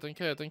 don't care, don't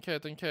care, don't care,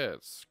 don't care.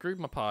 Screwed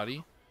my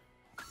party.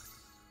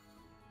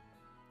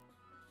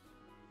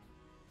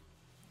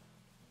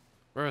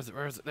 Where is it?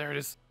 Where is it? There it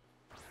is.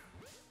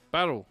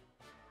 Battle.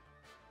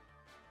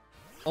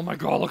 Oh my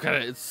god, look at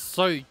it. It's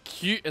so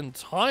cute and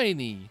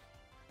tiny.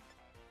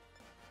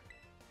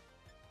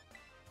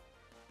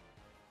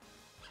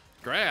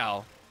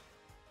 Growl.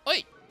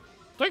 Oi!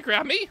 Don't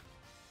grab me!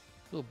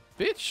 Little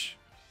bitch.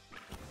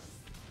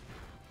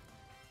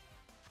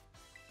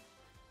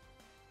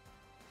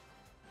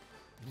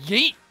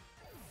 Yeet!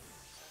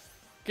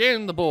 Get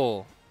in the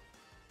ball.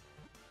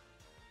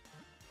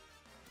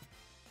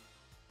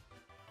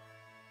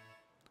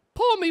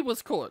 Poor me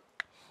was caught.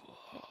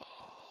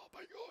 Oh my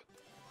god.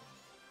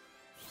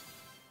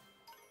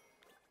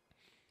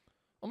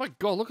 Oh my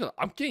god, look at it.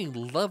 I'm getting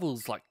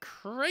levels like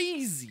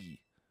crazy.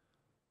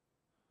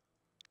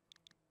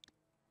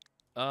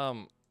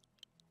 I'm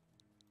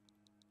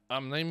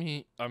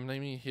naming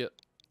it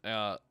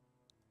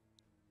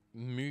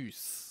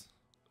Moose.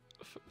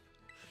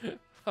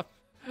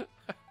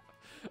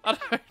 I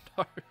don't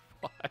know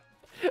why.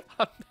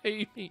 I'm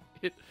naming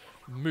it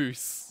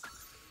Moose.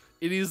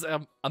 It is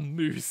a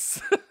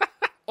moose.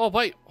 Oh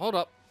wait, hold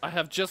up. I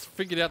have just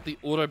figured out the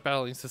auto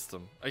battling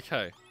system.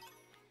 Okay.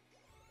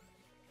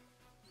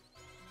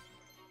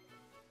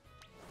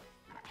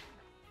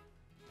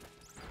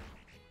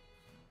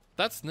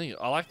 That's neat.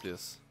 I like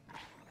this.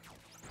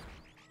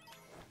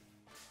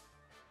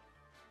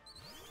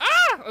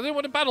 Ah! I didn't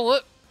want to battle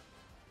it.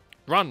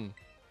 Run.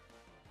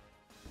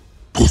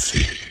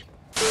 Pussy.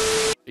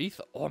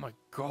 Ether. Oh my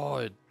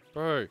god,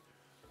 bro.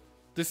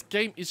 This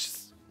game is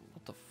just...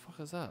 What the fuck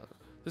is that?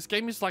 This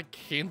game is like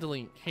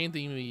handing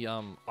me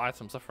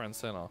items left, right, and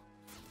center.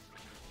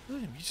 Look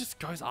at him. He just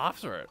goes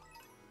after it.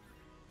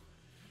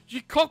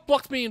 You cock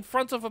blocked me in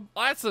front of an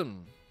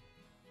item.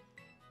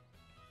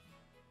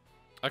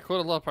 I caught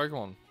a lot of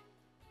Pokemon.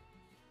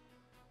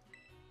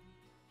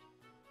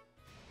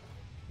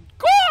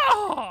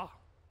 Gah!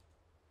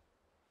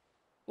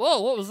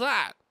 Whoa, what was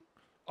that?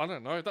 I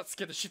don't know. That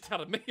scared the shit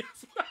out of me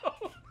as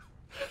well.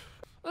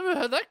 I've never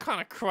heard that kind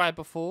of cry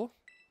before.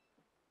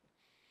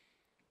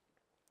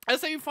 I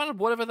say you find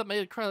whatever that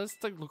made it cry. Let's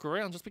take a look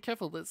around. Just be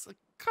careful. There's a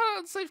kind of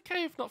unsafe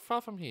cave not far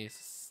from here.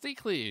 Stay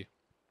clear.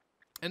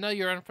 I know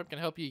your own friend can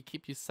help you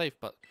keep you safe,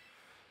 but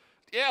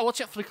yeah, watch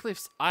out for the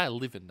cliffs. I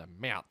live in the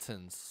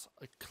mountains.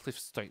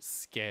 Cliffs don't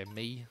scare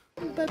me.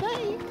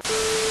 Bye-bye.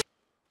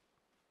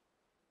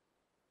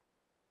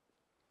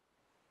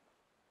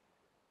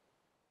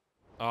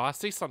 Oh, I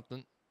see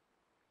something.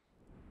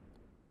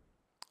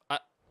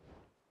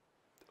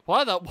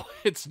 Why that?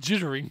 It's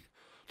jittering.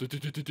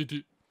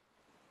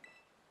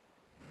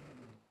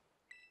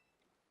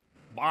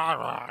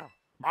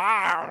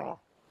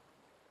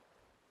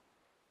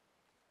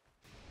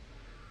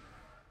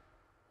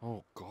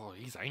 Oh god,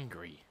 he's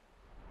angry.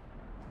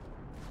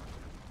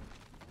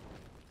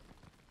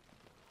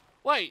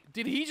 Wait,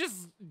 did he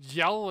just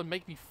yell and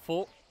make me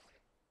fall?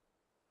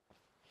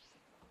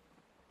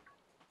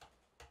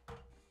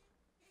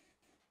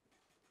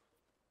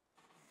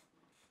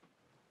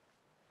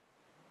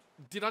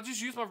 Did I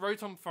just use my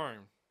Rotom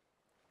phone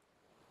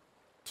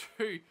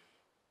to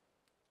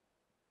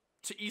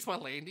ease my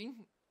landing?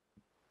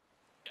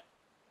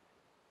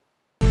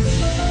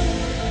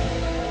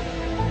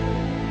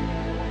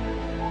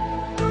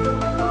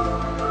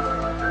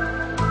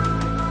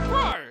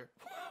 Bro,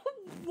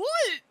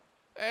 what?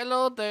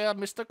 Hello there,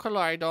 Mr.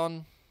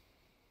 Collidon.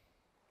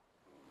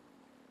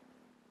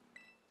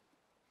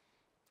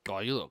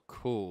 God, you look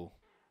cool.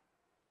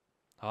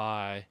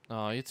 Hi.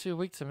 No, you're too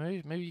weak to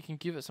move. Maybe you can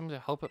give it something to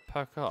help it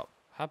perk up.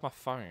 Have my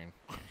phone.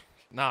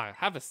 No,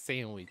 have a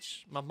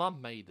sandwich. My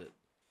mum made it.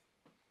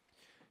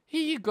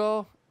 Here you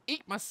go.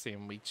 Eat my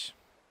sandwich.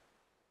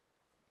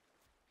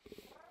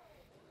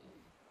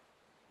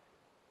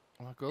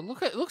 Oh my god,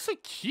 look at it. It looks so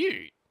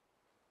cute.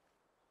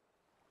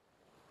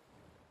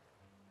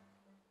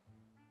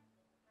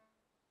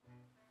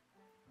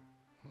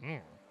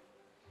 Mm.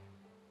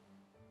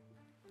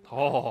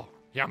 Oh,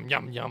 yum,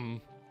 yum,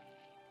 yum.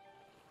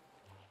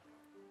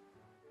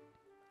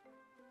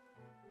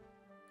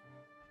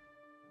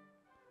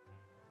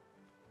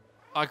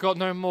 I got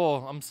no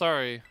more. I'm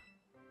sorry.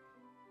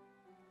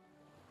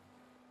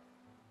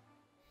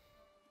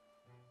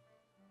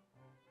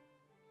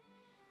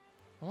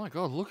 Oh my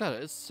god, look at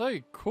it. It's so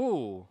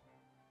cool.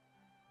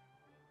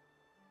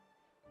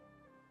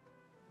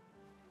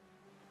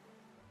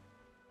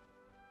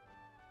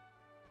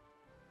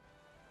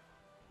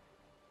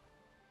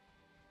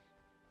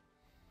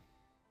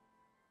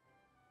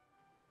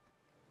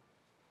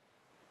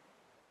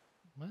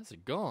 Where's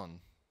it gone?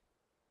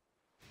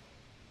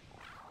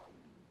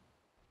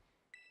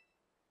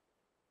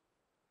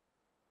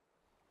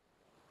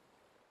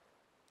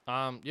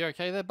 You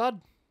okay there,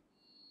 bud?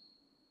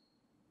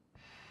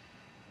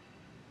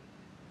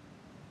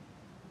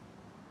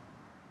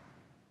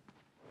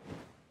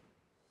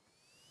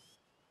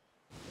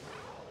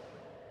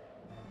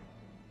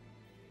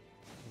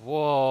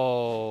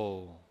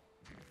 Whoa.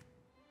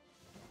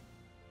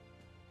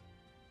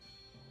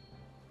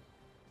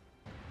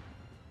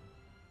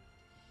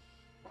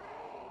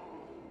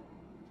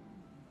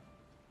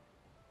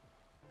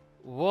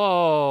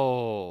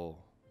 Whoa.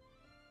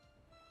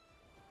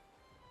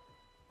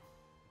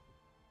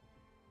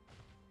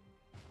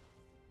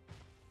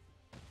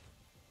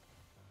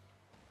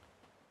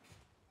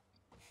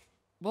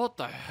 What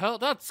the hell?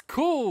 That's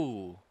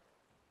cool.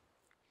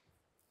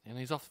 And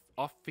he's off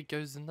he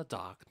goes in the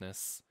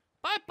darkness.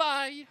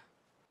 Bye-bye.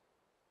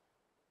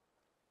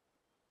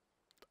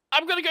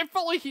 I'm gonna go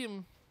follow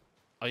him.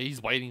 Oh,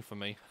 he's waiting for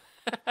me.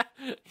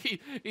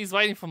 He's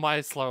waiting for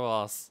my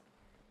slow ass.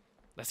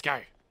 Let's go.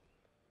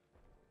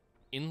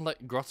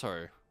 Inlet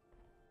Grotto.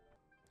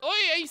 Oi,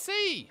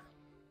 AC!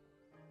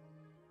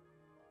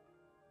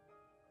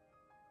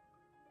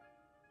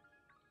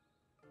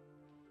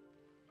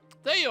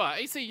 There you are,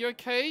 AC, you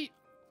okay?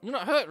 You're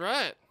not hurt,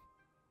 right?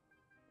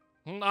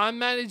 I'm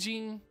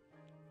managing.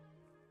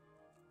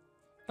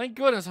 Thank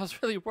goodness, I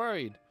was really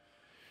worried.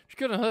 She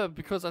couldn't hurt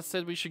because I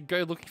said we should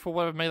go looking for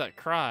whatever made that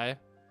cry.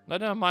 No,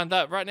 don't mind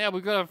that. Right now,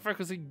 we've got to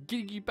focus on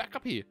getting you back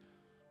up here.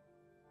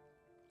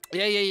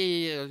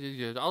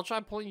 Yeah. I'll try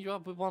pulling you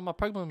up with one of my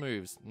Pokemon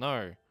moves.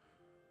 No.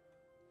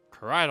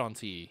 Cried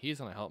onto you. He's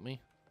gonna help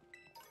me.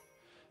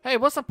 Hey,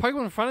 what's that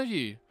Pokemon in front of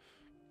you?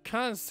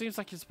 Kinda seems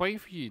like it's waiting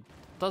for you.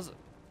 Does it?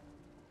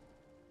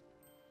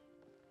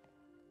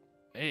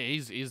 Hey,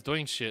 he's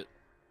doing shit.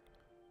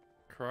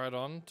 Cried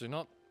on. Do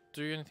not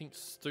do anything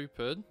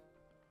stupid.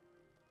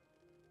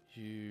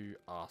 You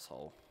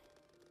asshole.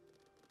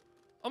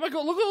 Oh my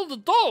god, look at all the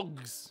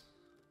dogs!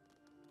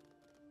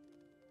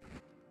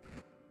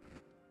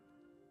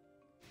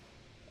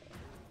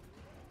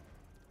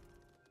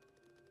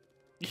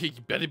 You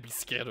better be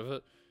scared of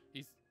it.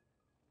 He's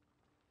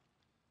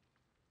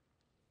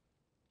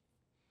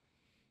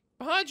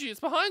behind you, it's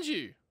behind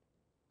you!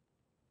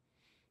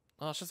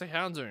 Oh, it's just a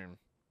Houndoom.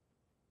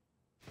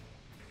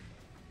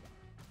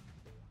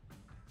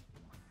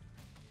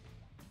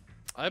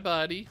 Hi,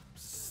 buddy.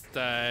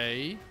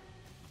 Stay.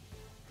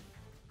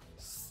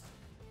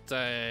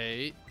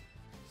 Stay.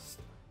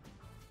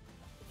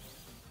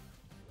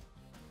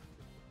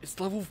 It's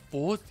level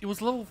 4. It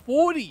was level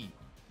 40.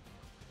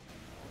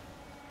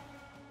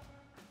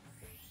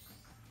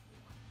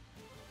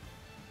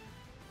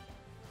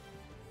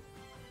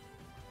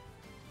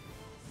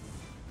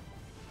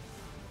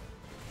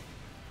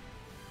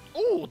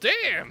 Oh,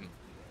 damn.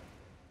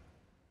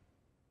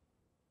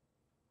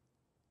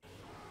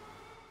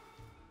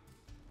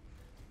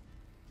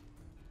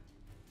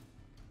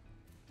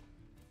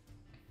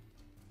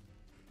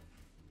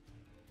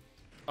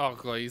 Oh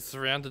god, he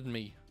surrounded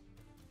me.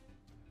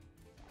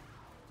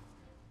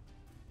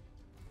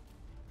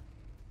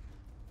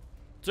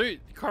 Dude,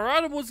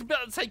 Karada was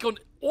about to take on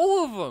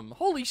all of them.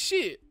 Holy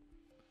shit.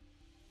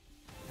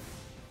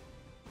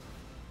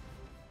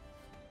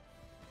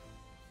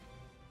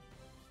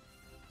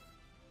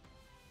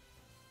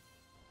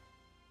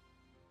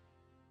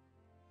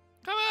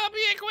 Come up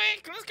here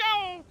quick, let's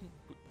go.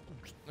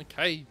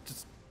 Okay,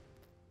 just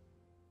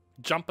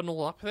jumping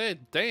all up there,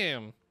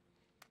 damn.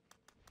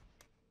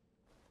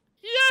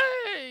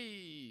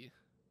 Yay!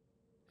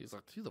 He's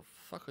like, who the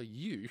fuck are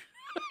you?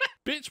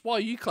 Bitch, why are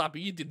you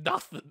clapping? You did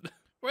nothing.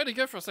 Where'd he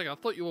go for a second? I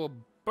thought you were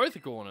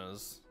both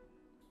corners.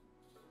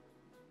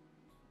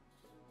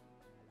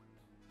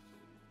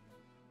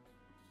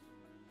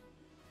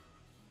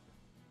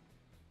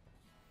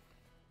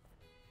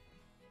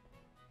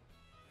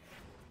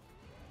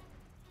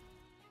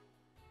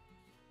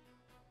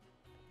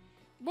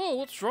 Whoa,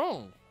 what's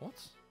wrong? What?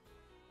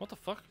 What the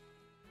fuck?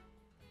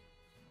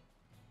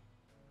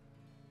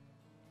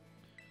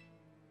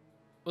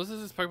 This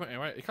is this Pokemon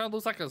anyway. It kind of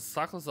looks like a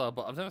Cyclizar,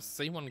 but I've never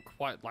seen one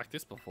quite like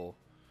this before.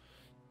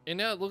 And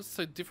now it looks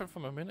so different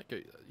from a minute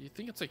ago. You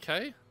think it's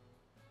okay?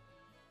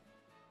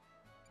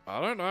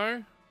 I don't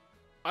know.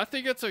 I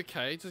think it's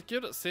okay. Just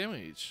give it a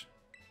sandwich.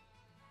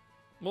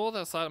 More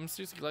that aside, I'm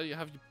seriously glad you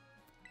have your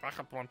back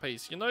up one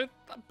piece. You know,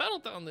 that battle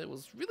down there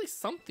was really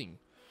something.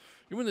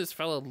 Even this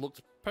fella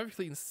looked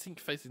perfectly in sync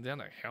facing down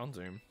at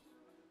Houndoom.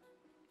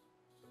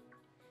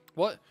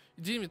 What?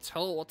 You didn't even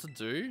tell it what to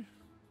do?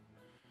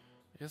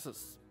 I guess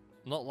it's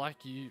not like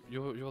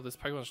you're this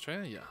Pokemon's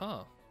trainer yet,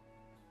 huh?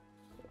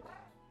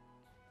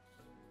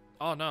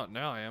 Oh no,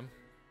 now I am.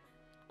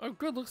 Oh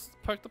good, looks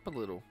poked up a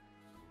little.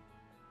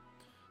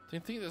 Do you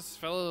think this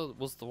fella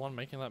was the one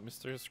making that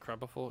mysterious crab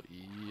before?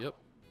 Yep.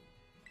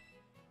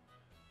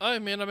 Oh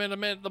man, I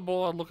mean, the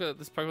more I look at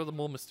this Pokemon, the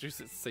more mysterious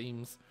it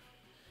seems.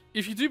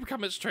 If you do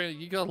become its trainer,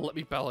 you gotta let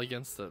me battle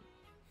against it.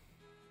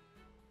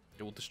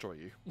 It will destroy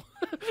you.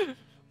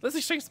 Let's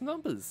exchange some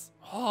numbers.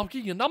 Oh, I'm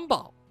getting a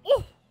number.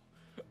 Oh,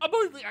 I'm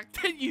only like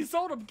 10 years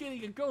old. I'm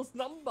getting a girl's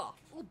number.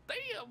 Oh,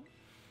 damn.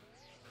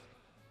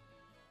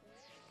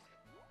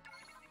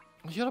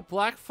 You got a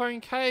black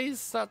phone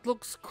case? That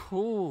looks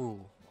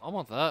cool. I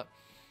want that.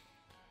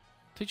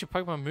 Teach your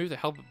Pokemon move to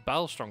help it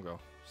battle stronger.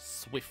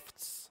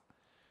 Swifts.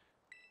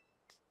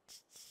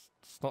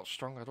 It's not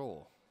strong at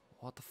all.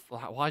 What the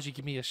f— why'd you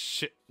give me a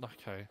shit?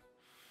 Okay.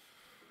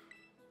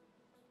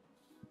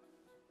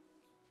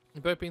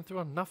 You've both been through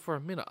enough for a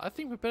minute. I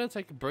think we better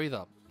take a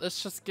breather.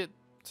 Let's just get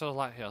to the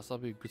lighthouse. That'll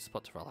be a good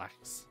spot to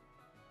relax.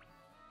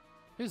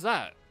 Who's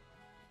that?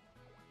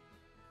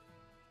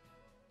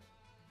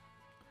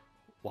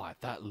 Why,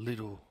 that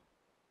little...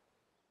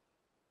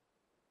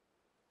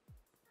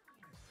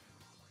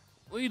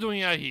 What are you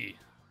doing out here?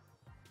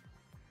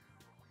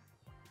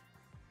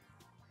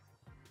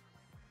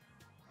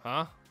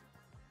 Huh?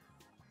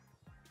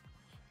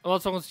 Oh,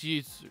 as long as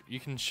you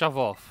can shove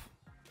off.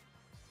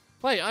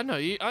 Wait, I know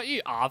you. Aren't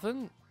you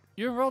Arvin?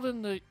 You're enrolled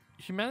in the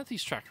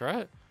humanities track,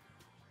 right?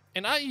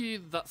 And aren't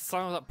you that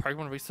son of that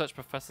Pokemon research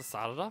professor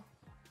Sarada?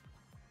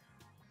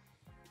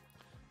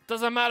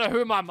 Doesn't matter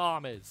who my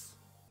mom is.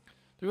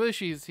 The real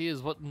issue is here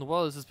is what in the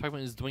world is this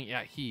Pokemon is doing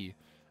out here,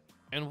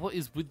 and what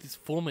is with this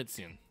form it's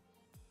in.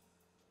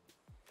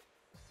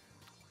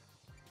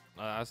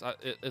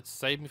 It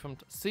saved me from.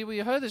 See, we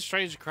heard this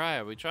strange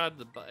cry. We tried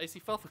the, but AC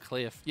fell off a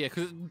cliff. Yeah,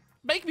 because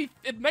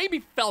it made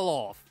me fell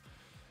off.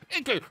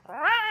 It go,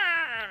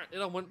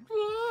 and I went,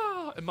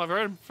 and my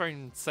own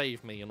phone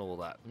saved me and all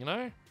that. You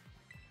know.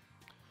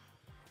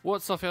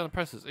 What stuff out in the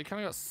presses? It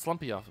kind of got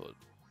slumpy afterward.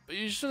 But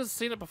you should have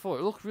seen it before.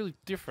 It looked really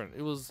different.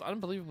 It was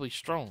unbelievably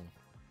strong.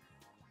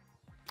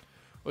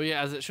 Well,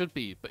 yeah, as it should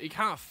be. But you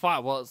can't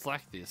fight while it's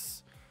like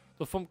this.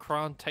 The form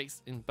Koraidon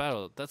takes in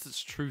battle. That's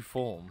its true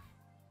form.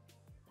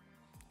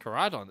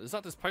 Koraidon? Is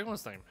that this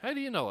Pokemon's name? How do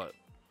you know it?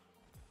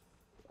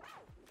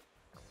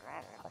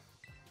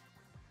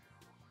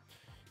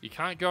 You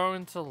can't go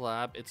into the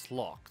lab. It's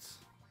locked.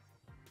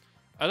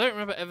 I don't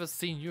remember ever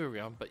seeing you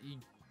around, but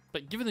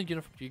given the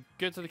uniform, you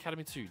go to the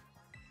academy too.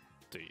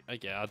 Do you?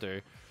 Okay, I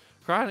do.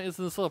 Koraidon is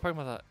the sort of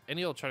Pokemon that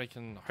any old trainer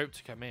can hope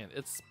to command.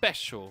 It's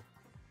special.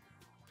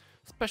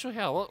 Special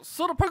how? What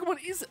sort of Pokemon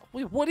is it?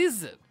 Wait, what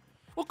is it?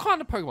 What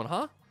kind of Pokemon,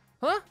 huh?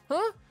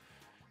 Huh?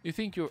 You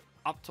think you're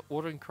up to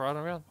ordering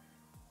Koraidon around?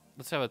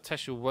 Let's have a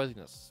test your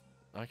worthiness.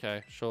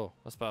 Okay, sure.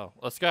 Let's battle.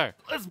 Let's go.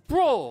 Let's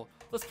brawl.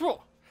 Let's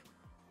brawl.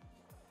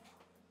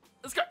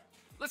 Let's go.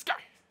 Let's go.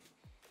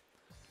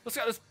 Let's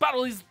go. Let's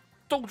battle these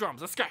dog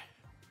drums. Let's go.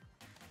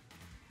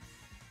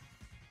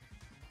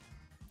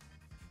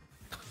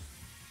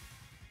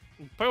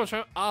 Pokemon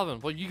trainer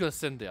Arvin, what you gonna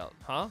send out?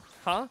 Huh?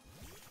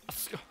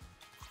 Let's go.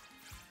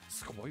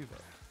 Let's go over.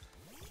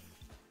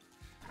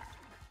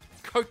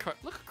 Coco.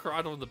 Look at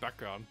Koraidon in the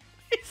background.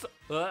 He's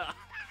sad.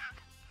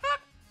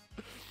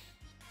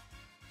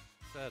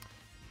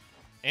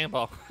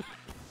 Amber.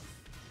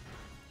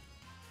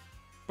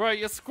 Bro,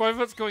 your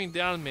Squirt's going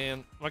down,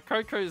 man. My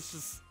Coco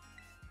is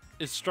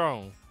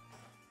strong.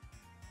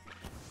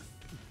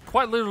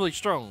 Quite literally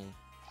strong.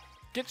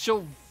 Get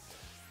your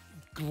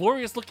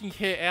glorious looking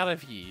hair out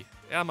of here.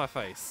 Out of my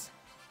face.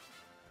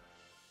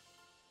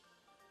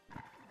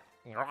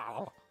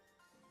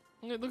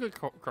 Look at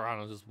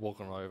Koraidon just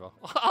walking over.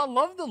 I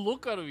love the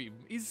look out of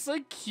him. He's so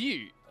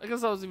cute. I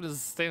guess I was even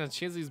just stand a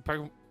chance these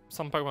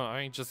some Pokemon I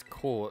ain't just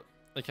caught.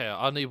 Okay,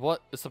 I need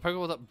what? It's the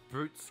Pokeball that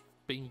Brute's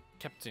being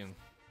kept in.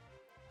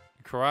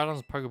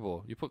 Koraidon's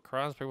Pokeball. You put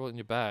Koraidon's Pokeball in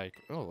your bag.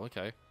 Oh,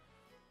 okay.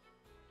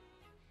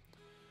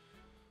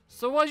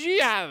 So why'd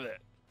you have it?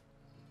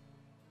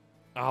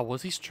 Ah,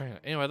 was his trainer.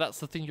 Anyway, that's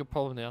the thing, your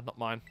problem now, not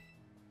mine.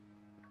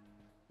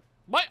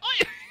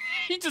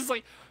 He just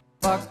like...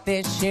 Fuck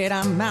this shit,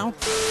 I'm out.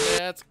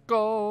 Let's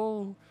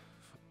go.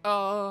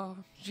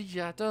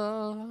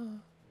 Giada.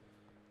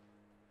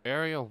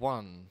 Area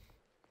 1.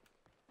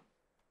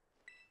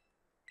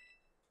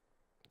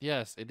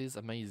 Yes, it is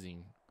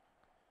amazing.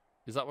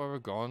 Is that where we're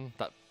going?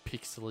 That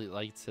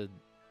pixelated,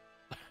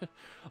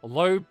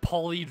 low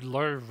polyed,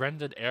 low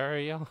rendered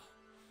area?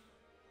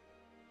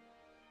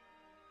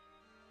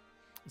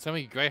 It's gonna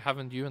be great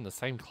having you in the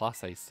same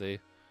class, AC.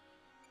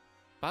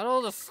 But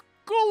all the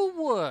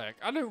schoolwork!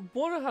 I don't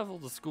want to have all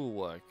the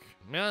schoolwork.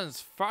 Man, it's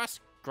fast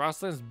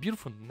grasslands,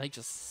 beautiful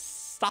nature,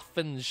 stuff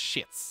and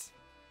shits.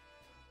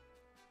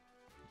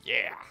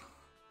 Yeah.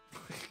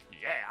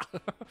 Yeah.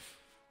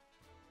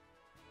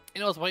 You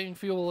know, I was waiting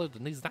for you all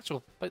in these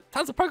natural...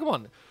 Tons of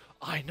Pokemon!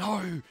 I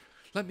know!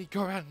 Let me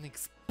go out and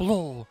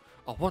explore!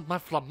 I want my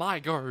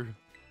Flamigo!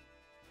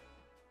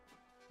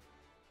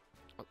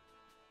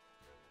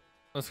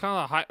 It's kind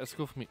of a high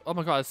school for me. Oh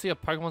my god, I see a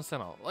Pokemon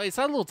Center. Wait, is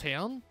that a little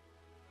town?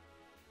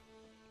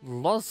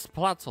 Los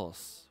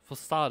Platos. For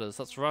starters,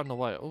 that's right on the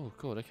way. Oh,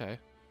 good, okay.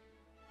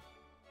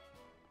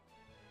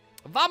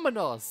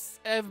 Vamonos,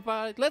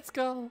 everybody, let's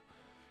go.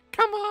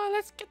 Come on,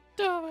 let's get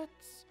to it.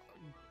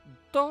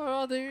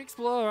 Dora the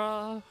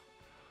Explorer.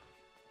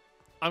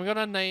 I'm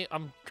gonna name.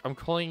 I'm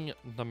calling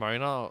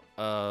Nimona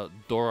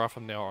Dora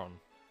from now on.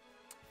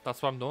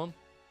 That's what I'm doing.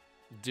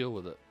 Deal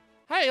with it.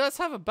 Hey, let's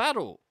have a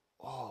battle.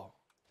 Oh.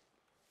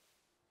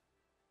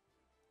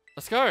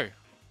 Let's go.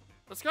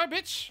 Let's go,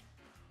 bitch.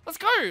 Let's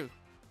go.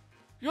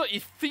 You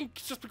think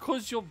just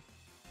because you're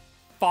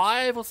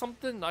 5 or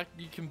something, like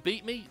you can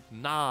beat me?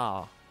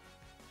 Nah.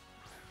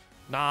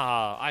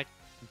 Nah,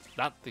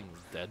 that thing's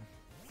dead.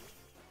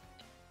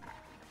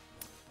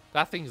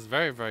 That thing's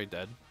very, very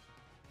dead.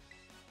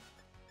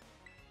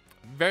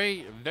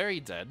 Very, very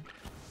dead.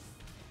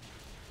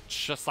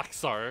 Just like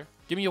so.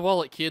 Give me your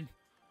wallet, kid.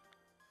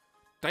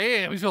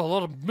 Damn, he's got a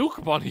lot of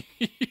milk money.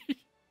 Okay,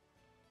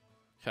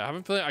 I have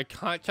a feeling I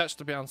can't catch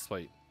the bounce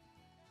sweep.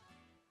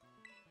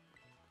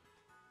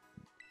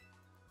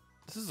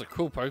 This is a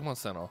cool Pokemon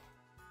Center.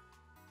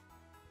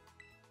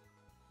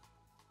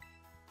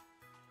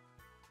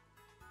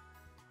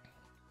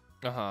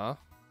 Uh-huh.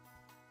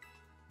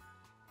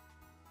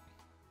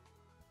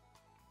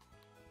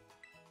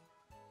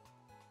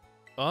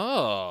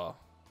 Oh.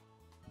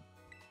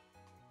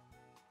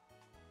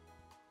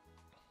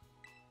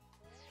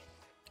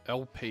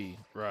 LP,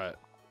 right.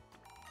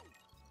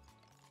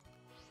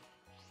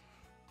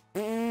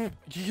 You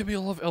give me a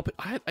lot of LP.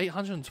 I had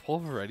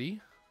 812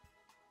 already.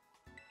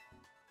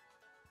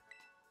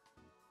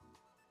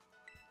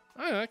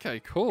 Oh,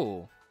 okay,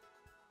 cool.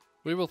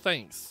 We will,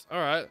 thanks.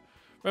 Alright.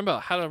 Remember,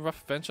 had a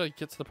rough adventure,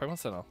 get to the Pokemon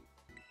Center.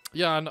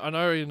 Yeah, I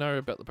already know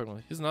about the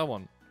Pokemon. Here's another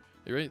one.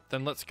 You ready?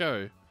 Then let's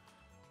go.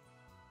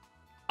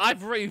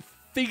 I've already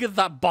figured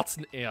that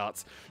button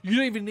out. You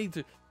don't even need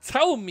to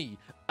tell me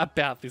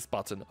about this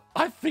button.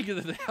 I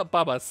figured it out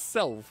by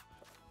myself.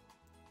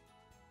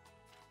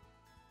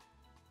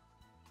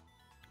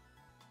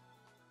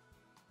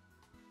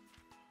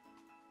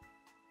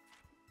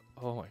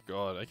 Oh my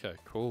god, okay,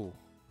 cool.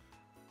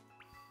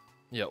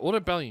 Yeah, auto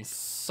battling is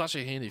such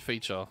a handy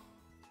feature.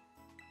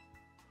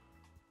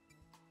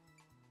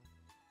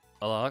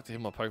 I like to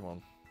hit my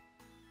Pokemon.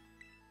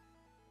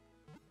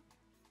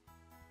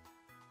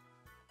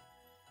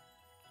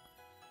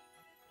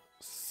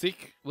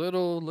 Sick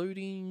little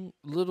looting,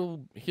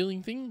 little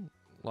healing thing.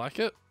 Like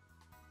it.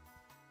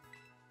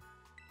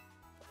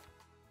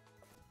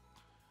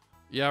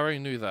 Yeah, I already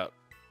knew that.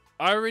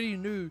 I already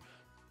knew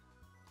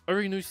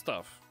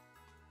stuff.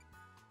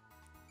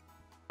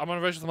 I'm on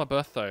a register for my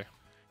birthday.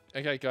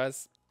 Okay,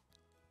 guys.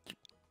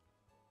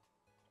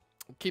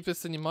 Keep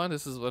this in your mind.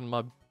 This is when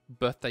my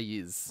birthday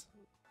is.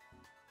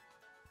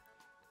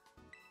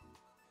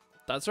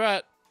 That's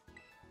right.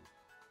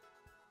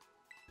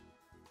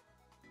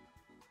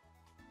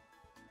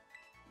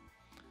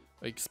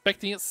 Are you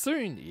expecting it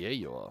soon? Yeah,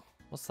 you are.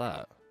 What's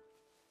that?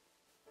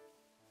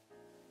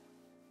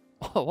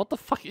 Oh, what the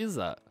fuck is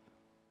that?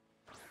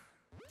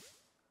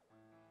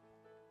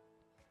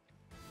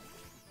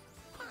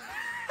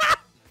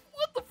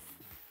 What the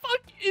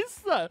fuck is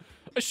that?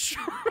 A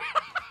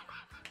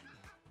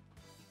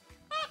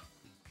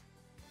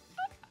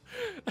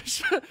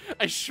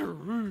a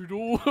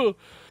Shrewdle.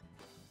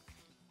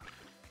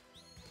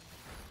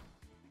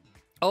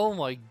 Oh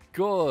my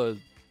god.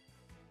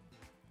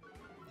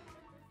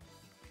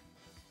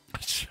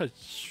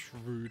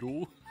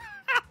 Shrewdle.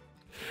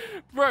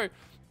 Bro,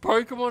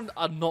 Pokemon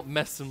are not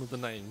messing with the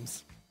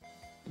names.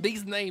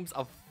 These names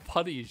are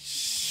funny as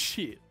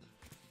shit.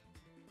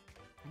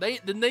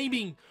 The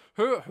naming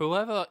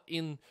whoever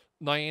in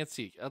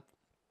Niantic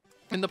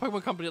in the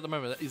Pokemon company at the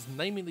moment that is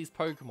naming these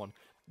Pokemon,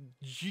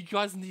 you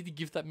guys need to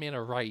give that man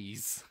a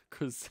raise,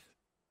 because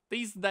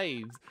these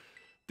names,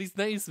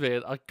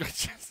 man, are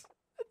just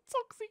a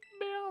toxic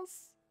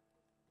mouse.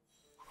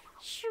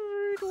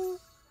 Shrewdle.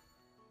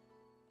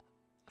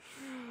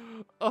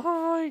 Oh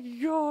my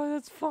god,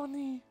 that's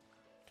funny.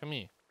 Come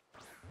here.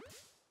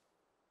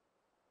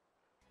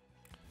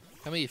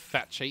 Come here,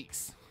 fat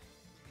cheeks.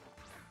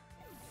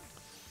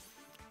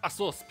 I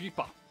saw a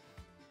Spupa.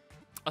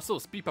 I saw a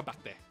Spupa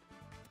back there.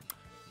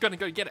 Gonna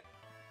go get it.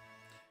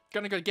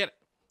 Gonna go get it.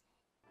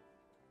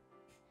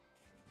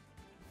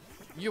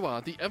 You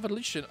are the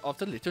evolution of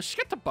the little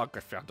scatterbug I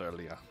found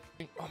earlier.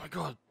 Oh my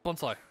god,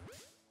 bonsai.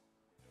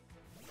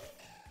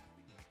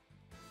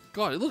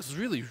 God, it looks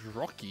really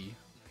rocky.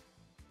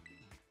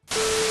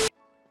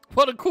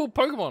 What a cool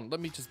Pokemon.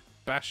 Let me just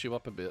bash you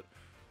up a bit.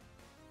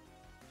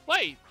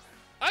 Wait,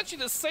 aren't you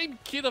the same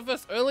kid of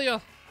us earlier?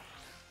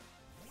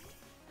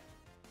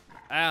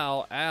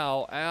 Ow, ow,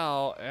 ow, ow,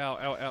 ow, ow,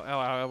 ow, ow,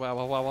 ow, ow,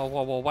 wow, wow,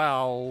 wow, wow,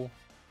 wow.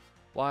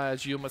 Why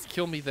did you almost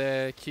kill me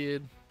there,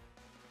 kid?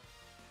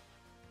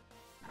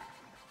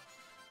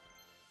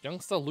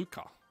 Youngster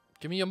Luca,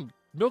 give me your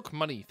milk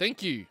money.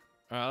 Thank you.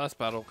 Alright, let's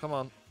battle. Come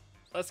on.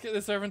 Let's get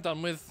this over and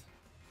done with.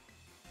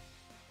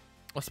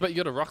 I expect you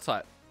got a rock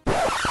type.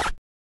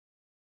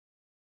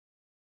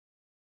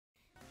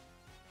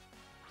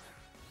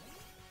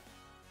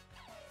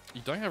 You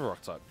don't have a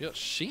rock type. You got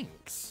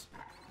Shinx.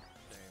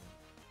 Damn.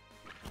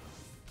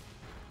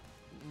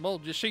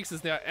 Well, your Shinx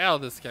is now out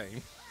of this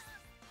game.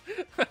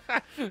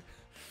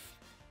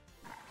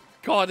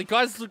 God, the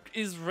guy's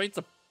is ready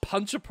to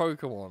punch a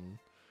Pokemon.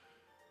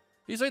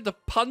 He's ready to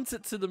punt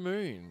it to the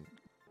moon.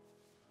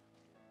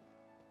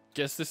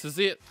 Guess this is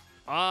it.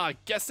 Ah,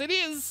 guess it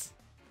is.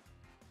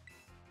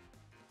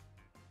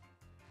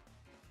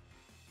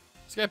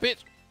 Let's go,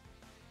 bitch.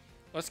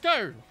 Let's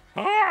go.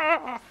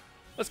 Ah,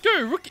 let's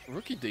go,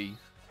 Rookie D.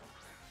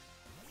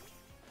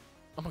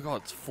 Oh my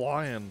god, it's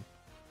flying.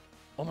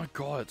 Oh my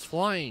god, it's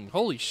flying.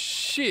 Holy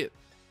shit.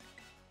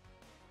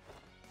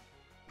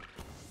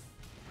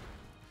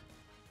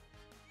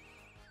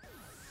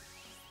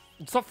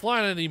 It's not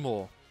flying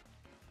anymore.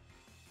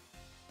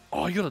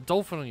 Oh, you got a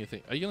dolphin on your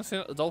thing. Are you gonna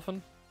send out the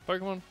dolphin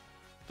Pokemon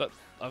that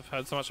I've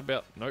heard so much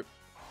about? Nope.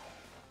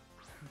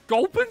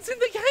 Gulpin's in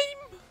the game?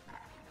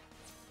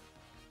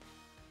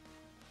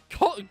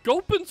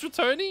 Gulpin's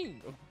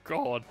returning? Oh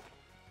god.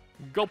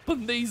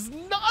 Gulpin these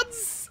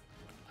nuts!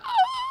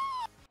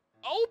 Ah!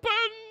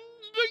 Open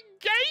the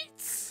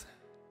gates!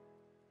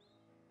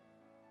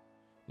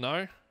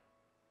 No?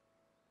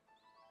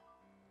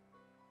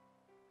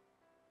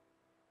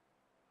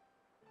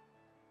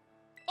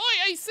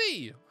 Oi,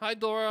 AC! Hi,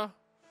 Dora.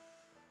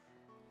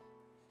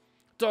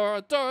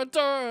 Dora,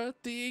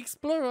 the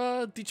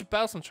explorer. Did you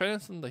battle some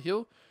trainers on the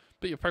hill?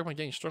 But your Pokemon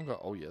getting stronger.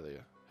 Oh, yeah, they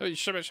are. Hey,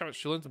 show me how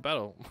much you learned to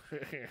battle.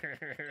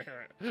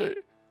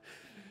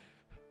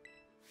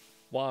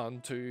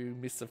 1, 2,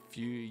 miss a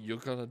few. You're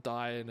gonna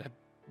die in a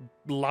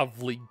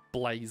lovely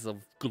blaze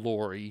of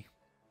glory.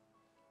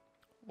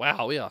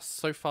 Wow, we are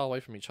so far away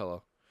from each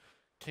other.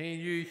 Can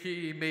you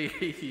hear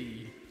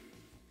me?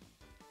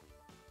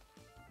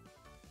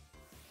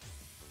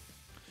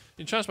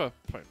 You transfer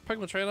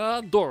Pokemon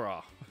trainer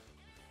Dora.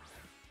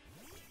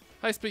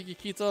 Hi, Speaky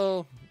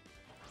Kito.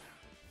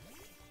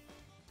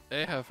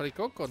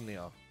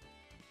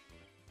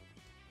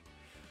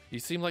 You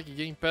seem like you're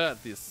getting better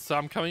at this, so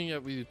I'm coming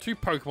up with you 2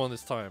 Pokemon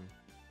this time.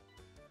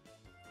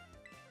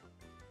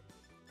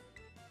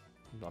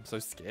 I'm so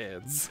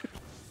scared.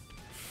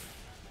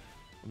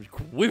 I'm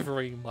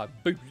quivering in my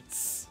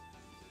boots.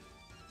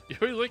 You're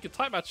really weak at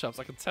type matchups,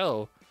 I can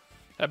tell.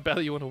 How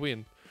badly you want to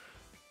win.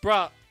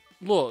 Bruh,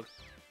 look.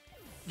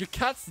 Your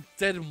cat's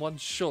dead in 1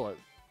 shot.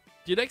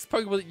 Your next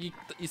Pokemon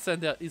that you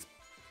send out is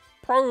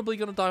probably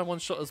going to die in 1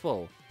 shot as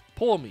well.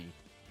 Poor me.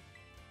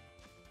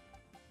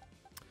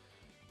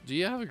 Do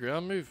you have a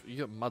ground move? You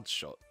got Mud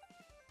Shot.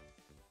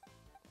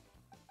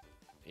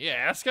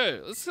 Yeah, let's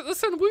go. Let's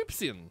send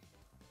Whoops in.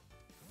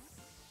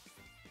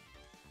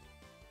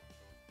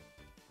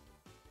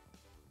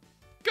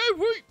 Go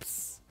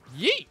Whoops!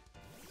 Yeet!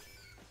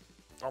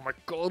 Oh my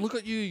god, look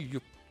at you.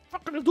 You're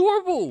fucking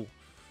adorable.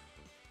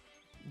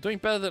 Doing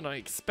better than I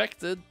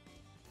expected.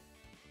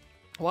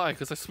 Why?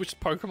 Because I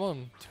switched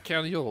Pokemon to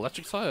counter your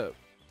electric type.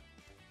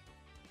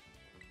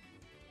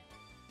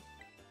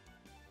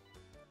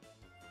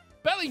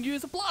 Battling you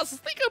as a blast. I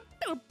think I'm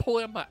gonna pull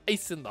out my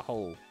ace in the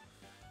hole.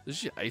 This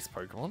is your ace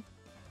Pokemon.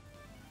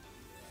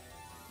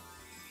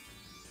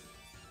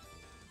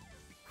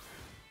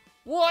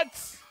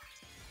 What?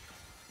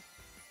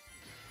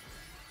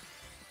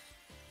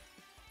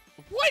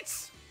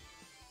 What?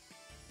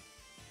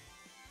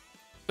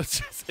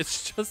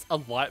 It's just a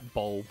light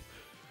bulb.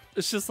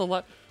 It's just a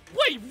light.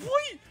 Wait,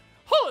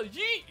 hold on,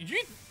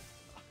 you.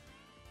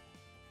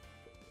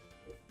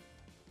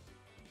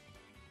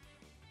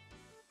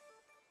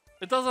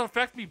 It doesn't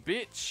affect me,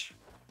 bitch.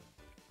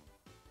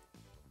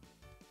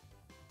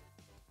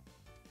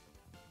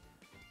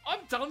 I'm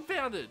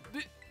dumbfounded.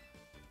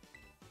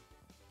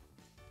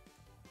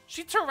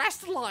 She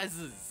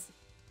terrestrializes.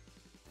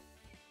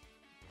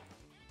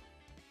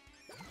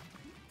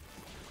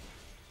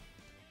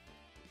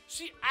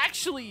 She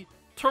actually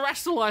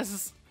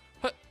terrestrializes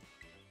her.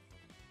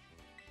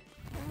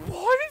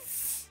 What?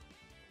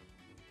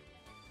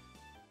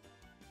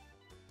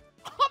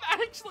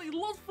 I'm actually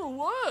lost for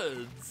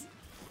words.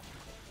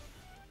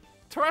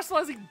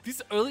 Terrestrializing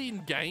this early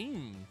in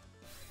game.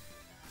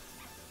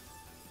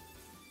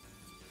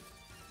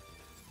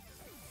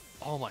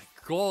 Oh my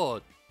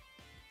god.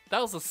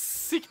 That was a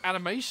sick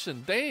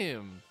animation.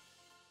 Damn.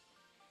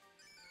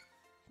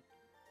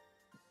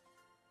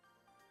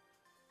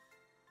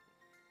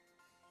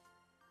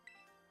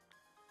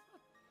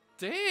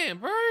 Damn,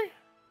 bro.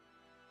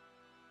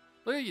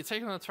 Look at you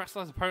taking on a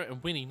terrestrialized opponent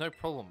and winning, no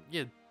problem.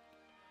 Yeah.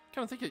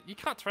 Come and think it. You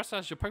can't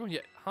terrestrialize your Pokemon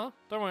yet, huh?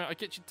 Don't worry, I'll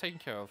get you taken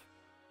care of.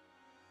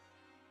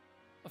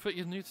 I thought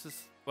you're new to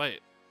this. Wait.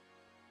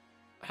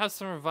 Has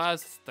some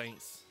revised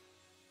thanks.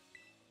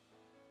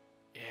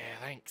 Yeah,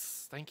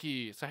 thanks. Thank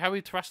you. So how do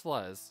we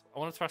terrestrialize? I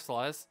want to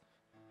terrestrialize.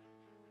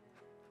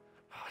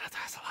 I want to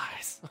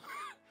terrestrialize.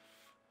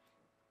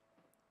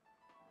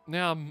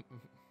 Now,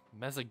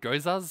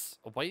 Mazagozas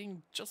are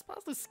waiting just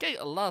past the gate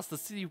at last, the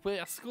city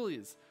where our school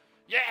is.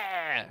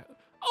 Yeah!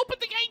 Open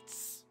the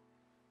gates!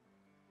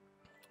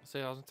 So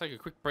I was going to take a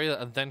quick breather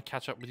and then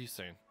catch up with you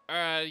soon.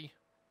 Alrighty.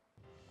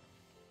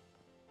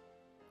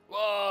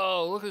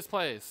 Whoa, look at this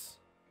place.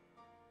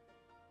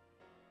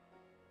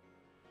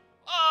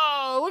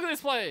 Oh, look at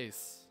this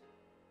place.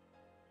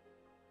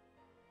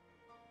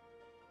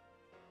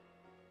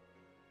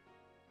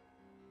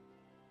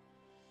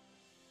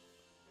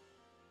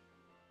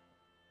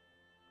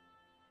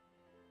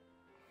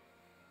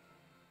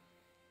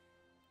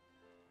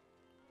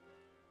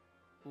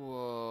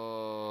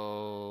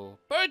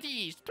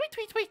 birdies! Tweet,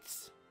 tweet,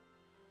 tweets!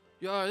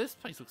 Yo, this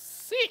place looks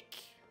sick!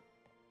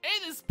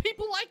 And there's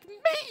people like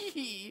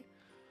me!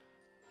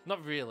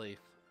 Not really.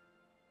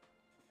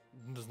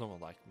 There's no one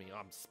like me.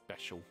 I'm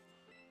special.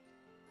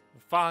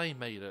 Finally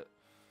made it.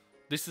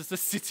 This is the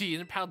city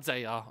in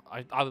Paldea.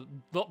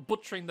 I'm not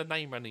butchering the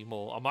name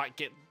anymore. I might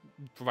get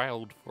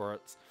railed for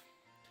it.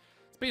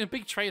 It's been a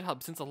big trade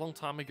hub since a long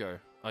time ago.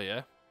 Oh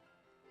yeah?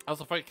 I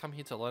was afraid to come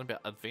here to learn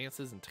about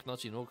advances in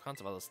technology and all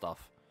kinds of other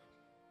stuff.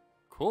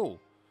 Cool.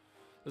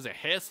 There's a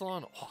hair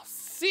salon. Oh,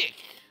 sick!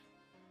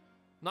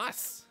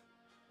 Nice.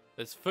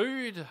 There's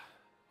food.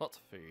 Lots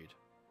of food.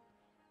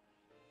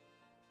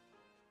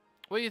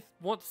 What do you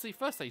want to see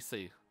first,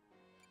 AC?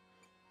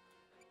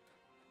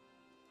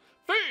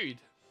 Food!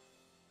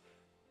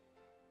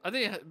 I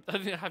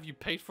didn't have you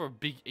paid for a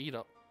big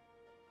eat-up.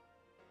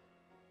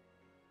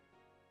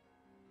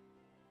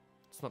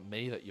 It's not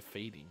me that you're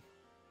feeding.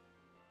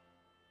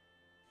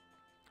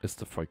 It's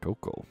the fried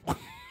cocoa.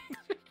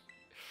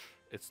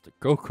 It's the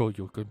cocoa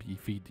you're going to be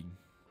feeding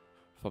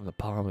from the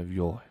palm of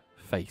your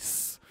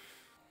face.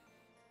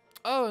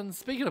 Oh, and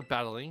speaking of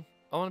battling,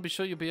 I want to be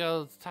sure you'll be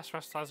able to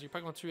terrestrialize your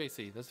Pokemon 2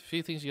 AC. There's a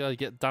few things you gotta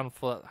get done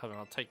for that. Hold on,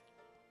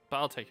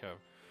 I'll take her.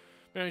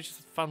 Maybe it's just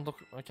a fun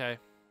look. Okay.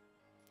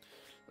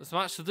 There's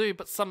much to do,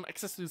 but some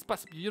accessories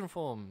spice up your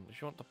uniform. If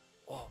you want to...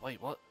 Oh,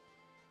 wait, what?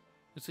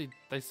 You see,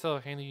 they sell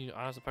handy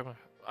items of Pokemon.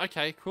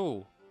 Okay,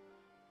 cool.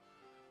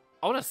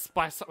 I want to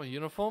spice up my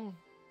uniform.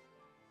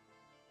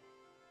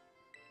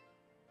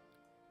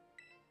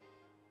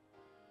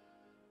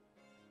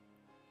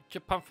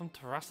 Get pumped from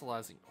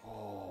terrestrializing.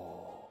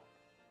 Oh.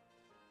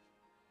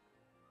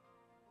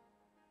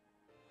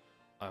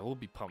 I will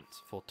be pumped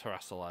for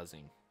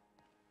terrestrializing.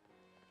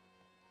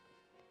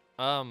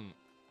 Now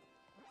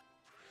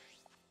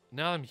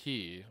I'm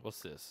here.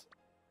 What's this?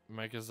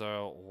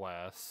 Megazord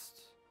West.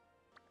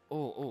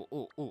 Oh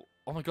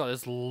my god,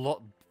 there's a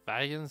lot.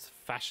 Baggins,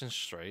 Fashion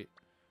Street.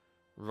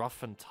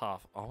 Rough and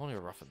Tough. I want to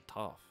go Rough and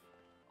Tough.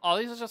 Oh,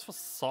 these are just for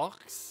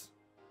socks?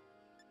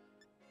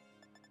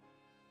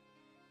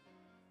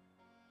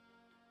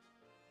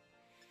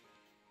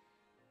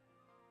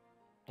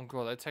 Oh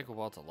god, they take a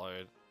while to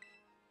load.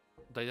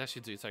 They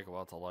actually do take a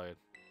while to load.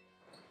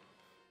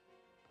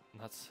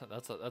 That's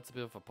a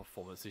bit of a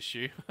performance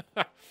issue.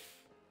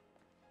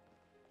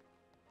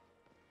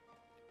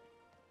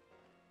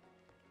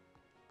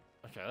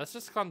 Okay, let's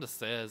just climb the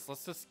stairs.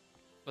 Let's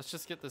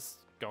just get this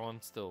going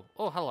still.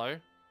 Oh, hello.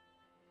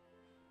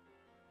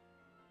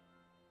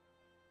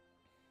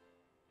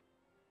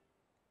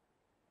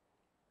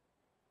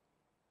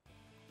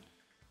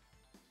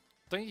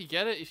 Don't you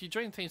get it? If you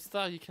join Team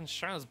Star, you can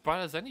shine as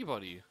bright as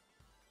anybody.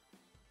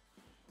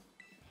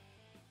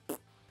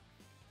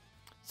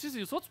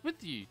 Seriously, what's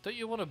with you? Don't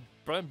you want to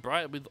burn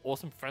bright with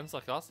awesome friends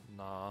like us?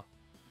 Nah.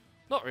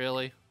 Not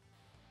really.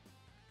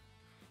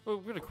 Well,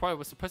 we're gonna quote,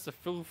 we're supposed to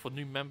fill for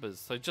new members,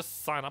 so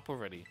just sign up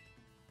already.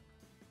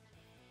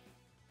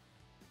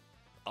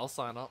 I'll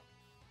sign up.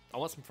 I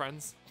want some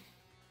friends.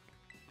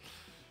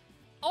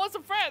 I want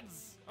some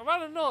friends! I'm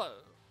out of know.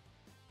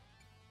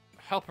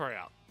 Help her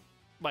out.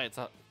 Wait, it's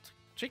a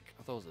chick?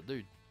 I thought it was a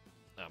dude.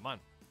 Never mind.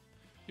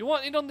 You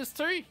want in on this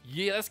too?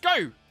 Yeah, let's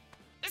go!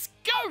 Let's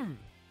go!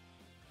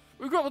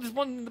 We've got this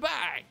one in the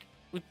bag.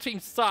 With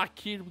Team Star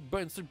Kid, we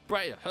burn so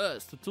bright it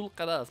hurts to look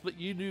at us, but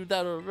you knew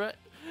that already.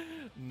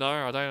 No,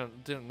 I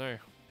didn't know.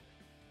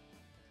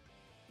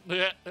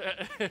 I'm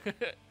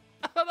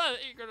not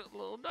ignorant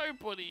little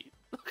nobody.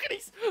 Look at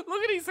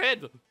his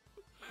head.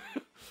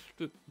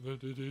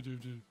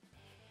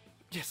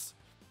 Yes,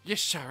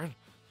 Sharon.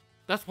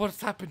 That's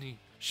what's happening,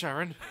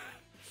 Sharon.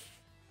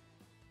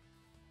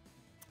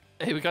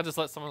 Hey, we can't just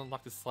let someone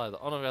knock this slide. The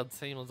honor of our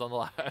team is on the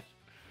line.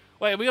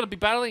 Wait, we gotta be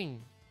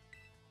battling.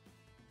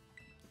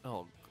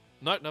 Oh,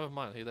 no, never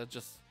mind. They're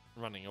just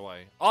running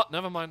away. Oh,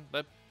 never mind.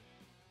 They're...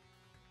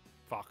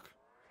 Fuck.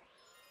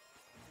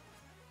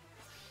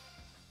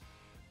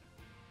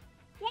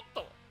 What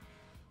the?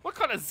 What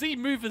kind of Z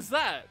move is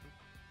that?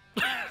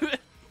 Fucking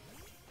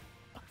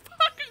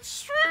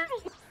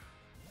strudel.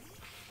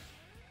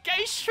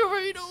 Gay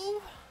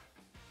strudel.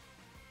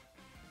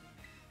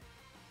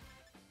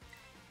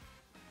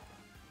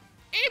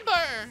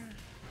 Ember.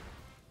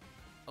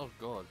 Oh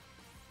god.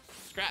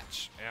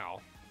 Scratch. Ow.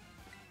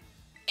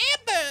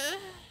 Ember.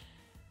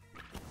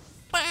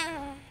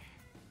 Burr.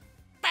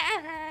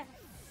 Burr.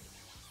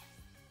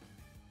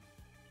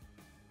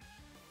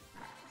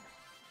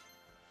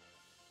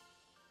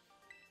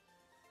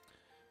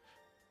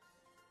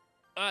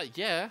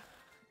 Yeah.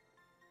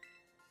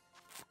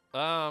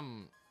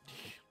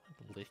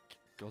 Lick.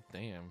 God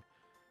damn.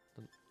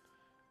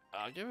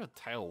 I'll give it a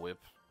tail whip.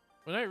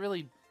 We don't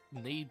really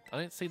need... I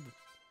don't see the...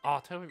 Oh,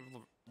 tail whip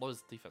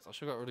lowers defense. I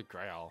should have got rid of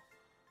Growl.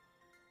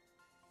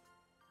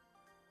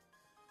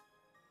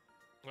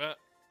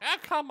 How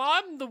come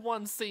I'm the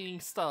one seeing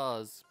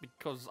stars?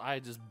 Because I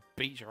just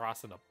beat your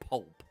ass in a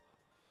pulp.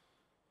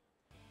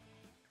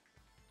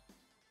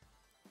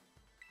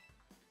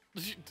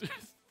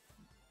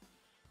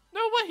 No,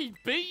 No way, he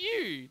beat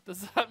you!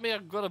 Does that mean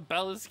I've got to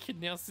battle this kid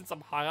now since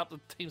I'm high up the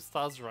Team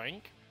Stars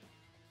rank?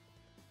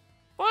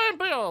 Fine,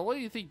 Bill, what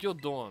do you think you're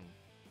doing?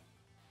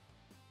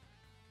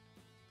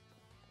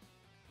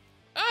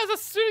 Ah,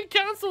 it's a student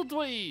council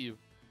dweeb!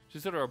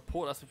 She's gonna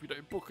report us if we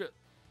don't book it.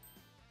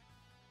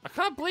 I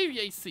can't believe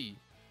you, AC.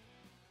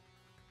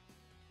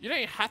 You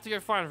don't have to go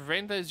find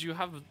renders, you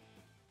have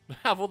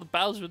all the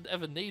battles you would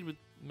ever need with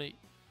me.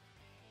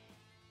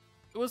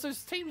 It was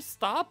those Team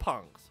Star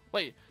Punks.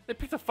 Wait, they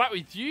picked a fight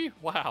with you?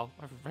 Wow,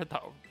 I read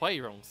that way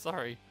wrong,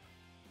 sorry.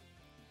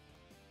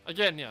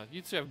 Again, yeah,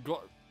 you two have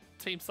got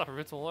Team Star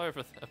written all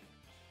over them.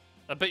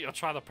 I bet you're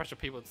trying to pressure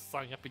people into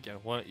signing up again,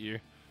 weren't you?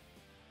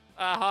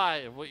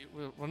 Hi,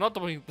 we're not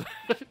doing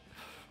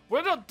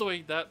we're not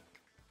doing that.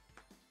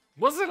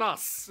 Wasn't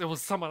us, it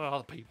was some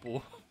other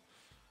people.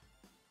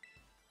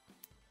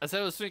 I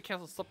said the student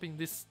council stopping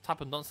this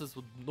type of nonsense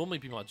would normally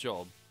be my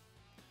job.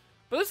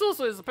 But this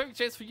also is a perfect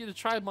chance for you to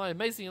try my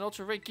amazing and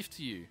ultra rare gift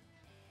to you.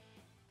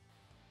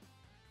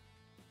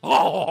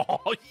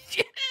 Oh,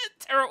 yeah!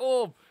 Terror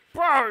Orb!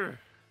 Bro!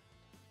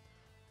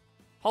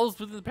 Holds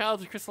within the power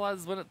to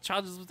crystallize when it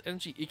charges with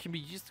energy. It can be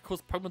used to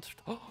cause Pokemon to...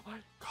 Oh my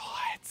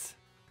god!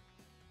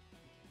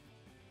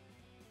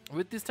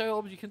 With this Terror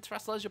Orb, you can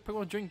terrestrialize your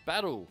Pokemon during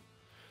battle.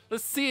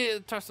 Let's see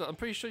it, Terrestrial. I'm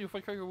pretty sure your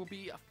Pokemon will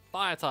be a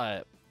fire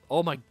type.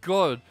 Oh my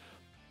god.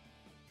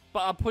 But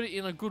I'll put it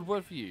in a good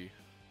word for you.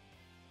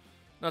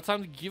 Now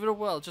time to give it a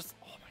whirl. Just,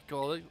 oh my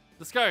god.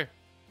 Let's go.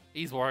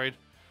 He's worried.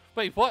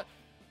 Wait, what?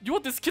 You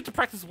want this kid to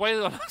practice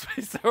wailing on us?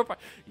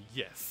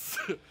 Yes.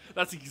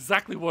 That's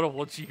exactly what I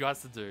want you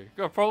guys to do.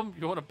 Got a problem?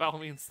 You want to battle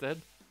me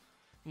instead?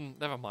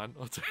 Never mind.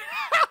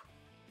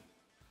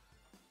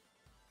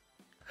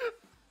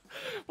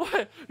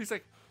 What? He's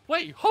like,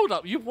 wait, hold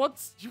up. You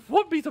want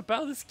me to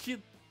battle this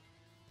kid?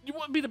 You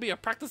want me to be a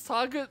practice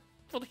target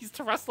for his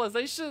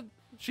terrestrialization?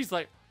 She's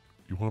like,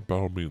 You want to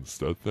battle me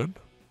instead then?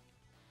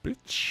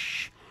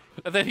 Bitch.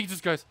 and then he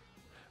just goes,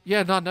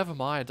 yeah, no, never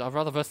mind. I'd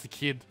rather verse the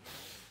kid.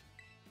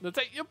 Now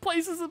take your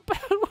places in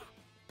battle.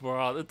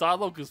 Bro, the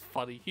dialogue is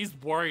funny. He's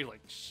worried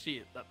like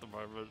shit at the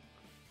moment.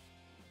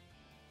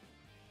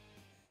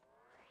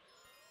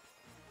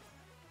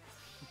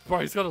 Bro,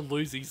 he's gonna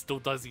lose. He still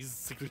does his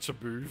signature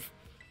move.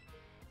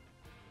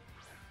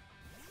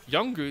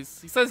 Young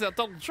Goose. He says that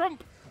Donald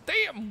Trump.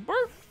 Damn, bro.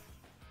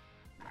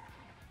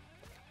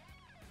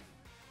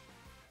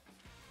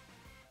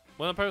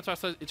 When a prototype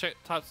says it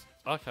types.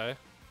 Okay.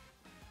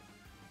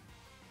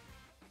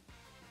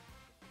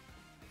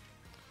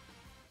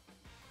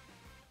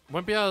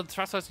 Won't be able to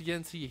translate again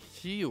until you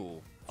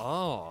heal.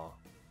 Oh.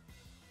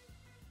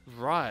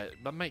 Right.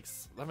 That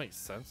makes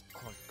sense.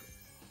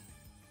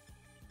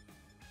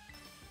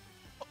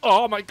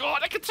 Oh my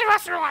god, I can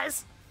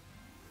terrestrialize!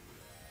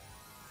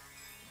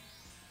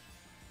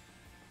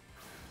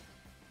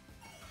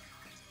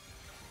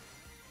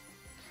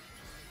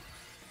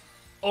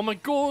 Oh my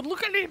god,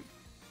 look at him!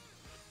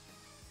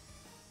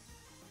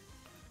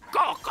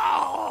 Go,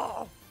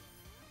 go!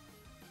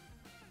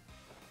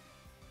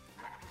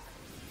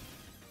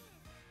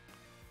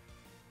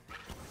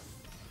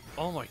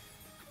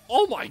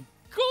 Oh my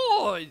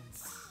god!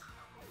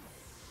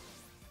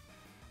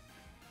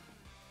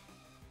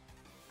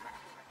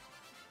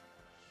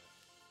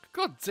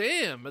 God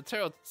damn,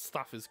 Mateo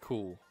stuff is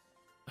cool.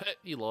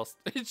 You lost.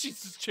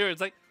 She's just cheering.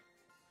 It's like,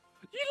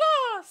 you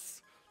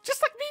lost!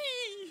 Just like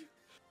me!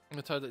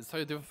 Mateo, it's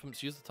totally different from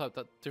its user type.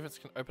 That difference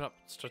can open up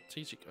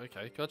strategic.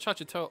 Okay, gotta charge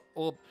your tail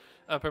orb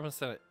Pokemon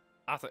Center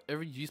after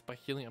every use by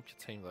healing up your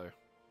team, though.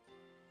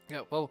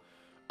 Yeah, well,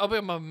 I'll be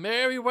on my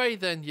merry way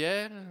then,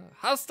 yeah?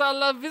 Hasta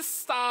la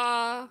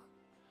vista!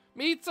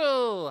 Me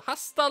too!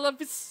 Hasta la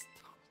vista!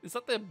 Is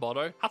that their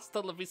motto? Hasta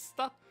la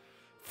vista?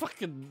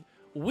 Fucking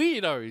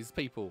weirdos,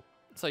 people.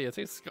 So yeah,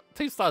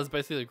 Team Star is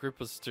basically a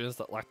group of students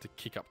that like to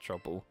kick up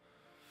trouble.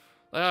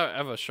 They don't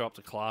ever show up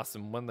to class,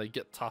 and when they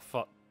get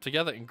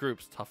together in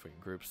groups,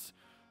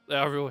 they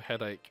are a real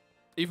headache.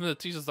 Even the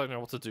teachers don't know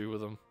what to do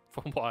with them,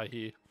 from what I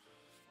hear.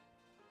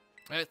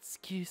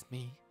 Excuse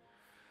me.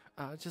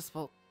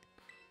 Well,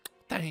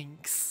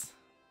 thanks.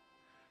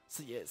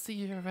 So yeah, see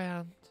you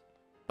around.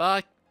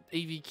 Bye,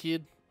 Eevee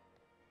kid.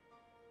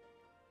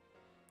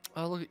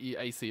 Oh, look at you,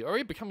 AC.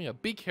 Already becoming a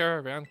big hero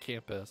around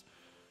campus.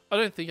 I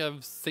don't think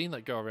I've seen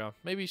that go around.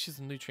 Maybe she's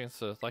a new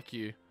transfer, like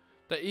you.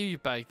 The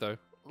Eevee bag, though.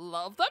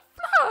 Love that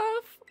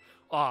fluff!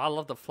 Oh, I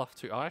love the fluff,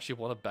 too. I actually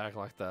want a bag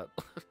like that.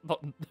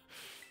 Not,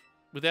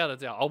 without a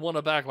doubt, I want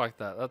a bag like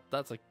that.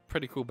 That's a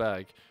pretty cool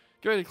bag.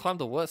 Get ready to climb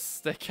the worst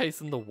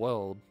staircase in the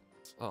world.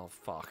 Oh,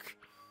 fuck.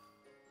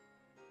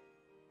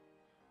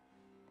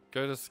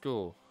 Go to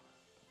school.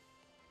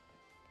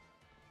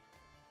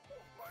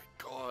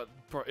 God,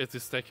 bro, if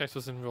this staircase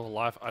was in real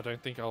life, I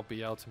don't think I'll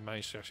be able to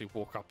manage to actually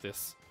walk up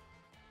this.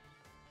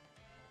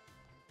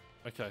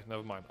 Okay,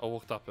 never mind. I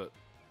walked up it.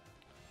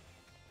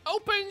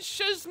 Open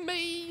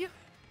Shizme!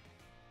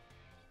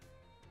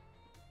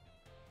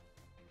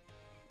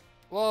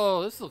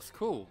 Whoa, this looks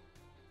cool.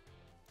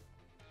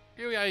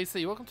 Here we are,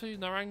 AC. Welcome to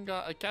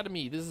Naranga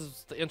Academy. This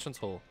is the entrance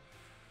hall.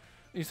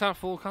 You sign up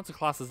for all kinds of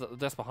classes at the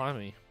desk behind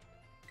me.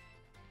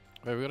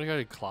 Wait, we gotta go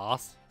to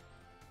class?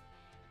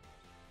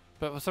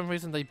 But for some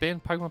reason they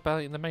banned Pokemon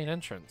battling in the main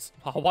entrance.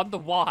 I wonder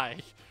why.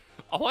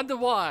 I wonder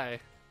why.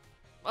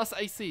 Us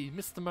AC,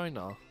 Mr.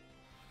 Mona.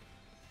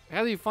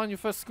 How do you find your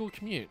first school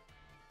commute?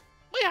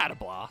 We had a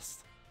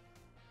blast.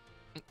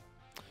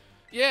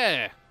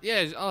 Yeah,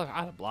 I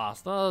had a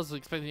blast. No, I was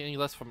expecting any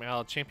less from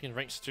our champion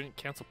ranked student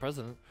council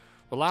president.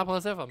 Reliable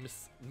as ever,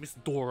 Miss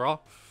Dora.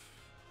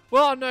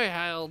 Well, I know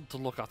how to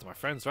look after my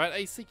friends, right,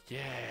 AC? Yeah,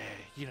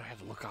 you know how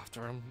to look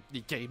after them.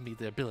 You gave me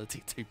the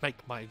ability to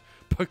make my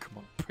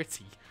Pokemon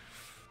pretty.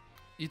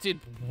 You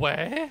did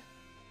where?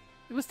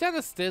 It was down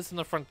the stairs in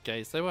the front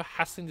gates. They were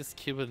hassling this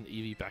kid with an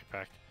Eevee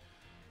backpack.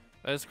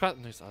 There's quite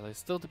the news. Are they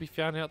still to be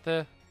found out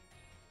there?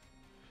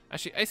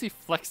 Actually, AC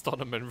flexed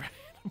on him and ran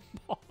him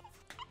off.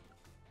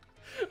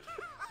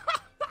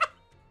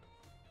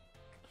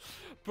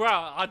 Bro,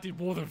 I did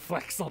more than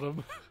flex on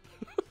him.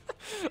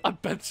 I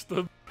benched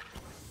them.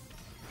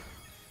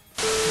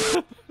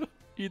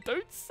 You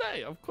don't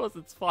say. Of course,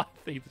 it's fine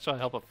thing to try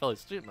and help a fellow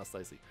student, Miss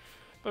Stacey.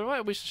 But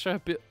might we should show a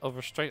bit of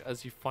restraint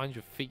as you find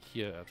your feet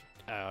here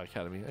at our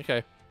academy.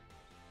 Okay.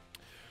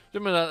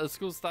 Remember that the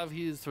school staff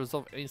here is to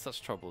resolve any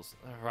such troubles.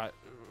 Alright.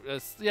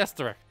 Yes,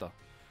 Director.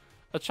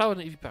 A child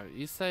in Eevee Barry.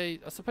 You say,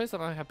 I suppose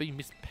that I have been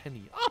Miss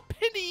Penny. Oh,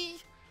 Penny!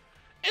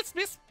 It's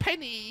Miss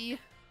Penny!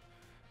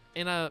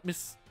 And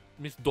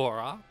Miss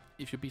Dora,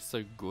 if you'd be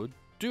so good,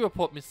 do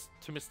report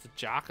to Mr.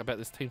 Jack about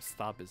this team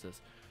star business.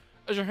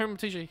 As your home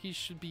teacher, he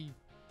should be...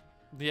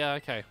 Yeah,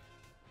 okay.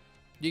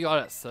 You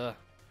got it, sir.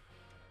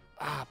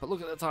 Ah, but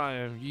look at the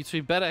time. You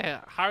two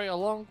better hurry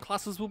along.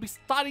 Classes will be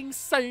starting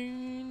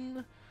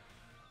soon.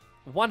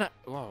 Well,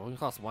 in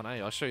class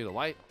 1A, I'll show you the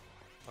way.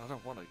 I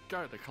don't want to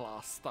go to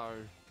class, though.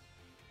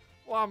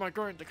 Why am I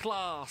going to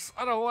class?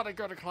 I don't want to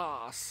go to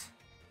class.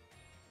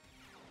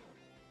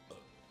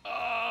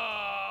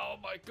 Oh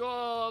my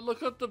god,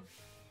 look at the...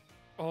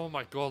 Oh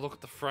my god, look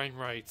at the frame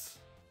rate.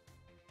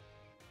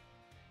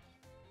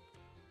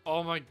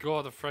 Oh my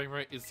god, the frame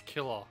rate is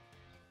killer.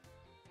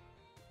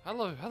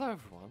 Hello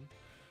everyone.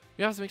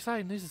 You have some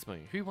exciting news this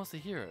morning. Who wants to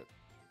hear it?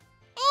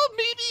 Oh,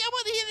 maybe I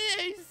want to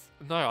hear this.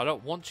 No, I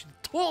don't want you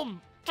to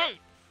Tom.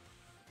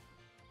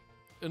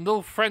 A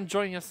little friend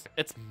joining us.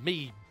 It's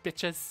me,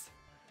 bitches.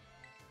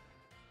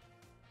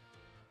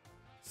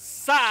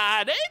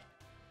 Sonic?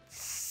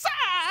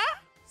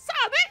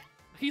 Sonic?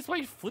 He's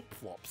wearing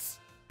flip-flops.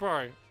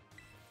 Bro.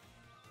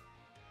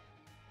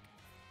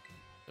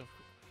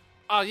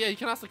 Oh, yeah, you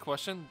can ask the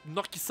question.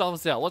 Knock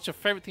yourselves out. What's your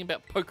favorite thing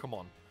about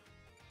Pokemon?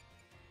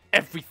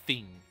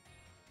 Everything.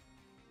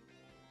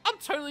 I'm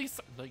totally...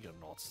 No, you're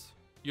not.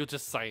 You're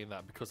just saying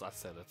that because I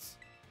said it.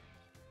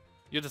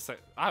 You're just saying...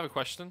 I have a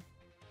question.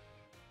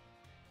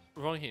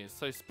 Wrong here.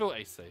 So, spill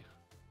AC.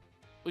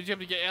 What did you have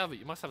to get out of it?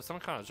 You must have some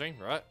kind of dream,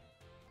 right?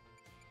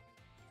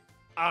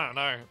 I don't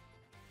know.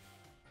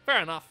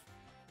 Fair enough.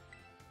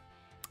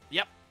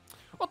 Yep.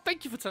 Well,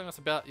 thank you for telling us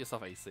about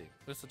yourself, AC.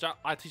 Mr. Jack,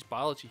 I teach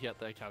biology here at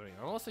the academy.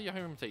 I'm also your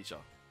homeroom teacher.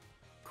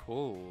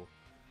 Cool.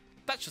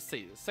 That should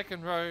see the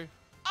second row.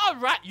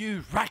 Alright,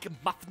 you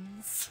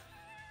ragamuffins.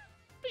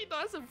 Be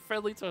nice and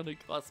friendly to a new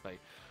classmate.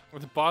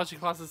 With the biology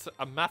classes,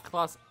 a math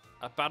class,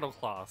 a battle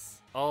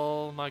class.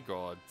 Oh my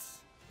god.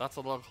 That's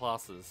a lot of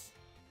classes.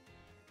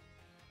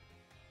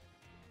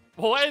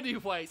 Well,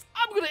 anyways,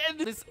 I'm going to end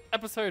this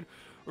episode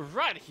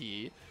right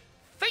here.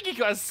 Thank you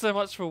guys so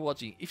much for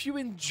watching. If you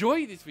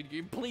enjoyed this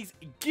video, please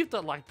give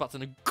that like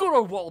button a good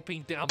old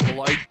walloping down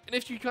below. And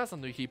if you guys are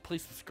new here,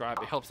 please subscribe.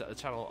 It helps out the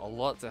channel a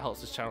lot. It helps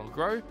this channel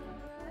grow.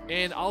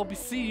 And I'll be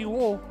seeing you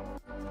all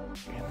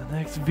in the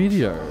next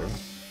video.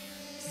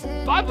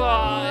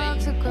 Bye-bye!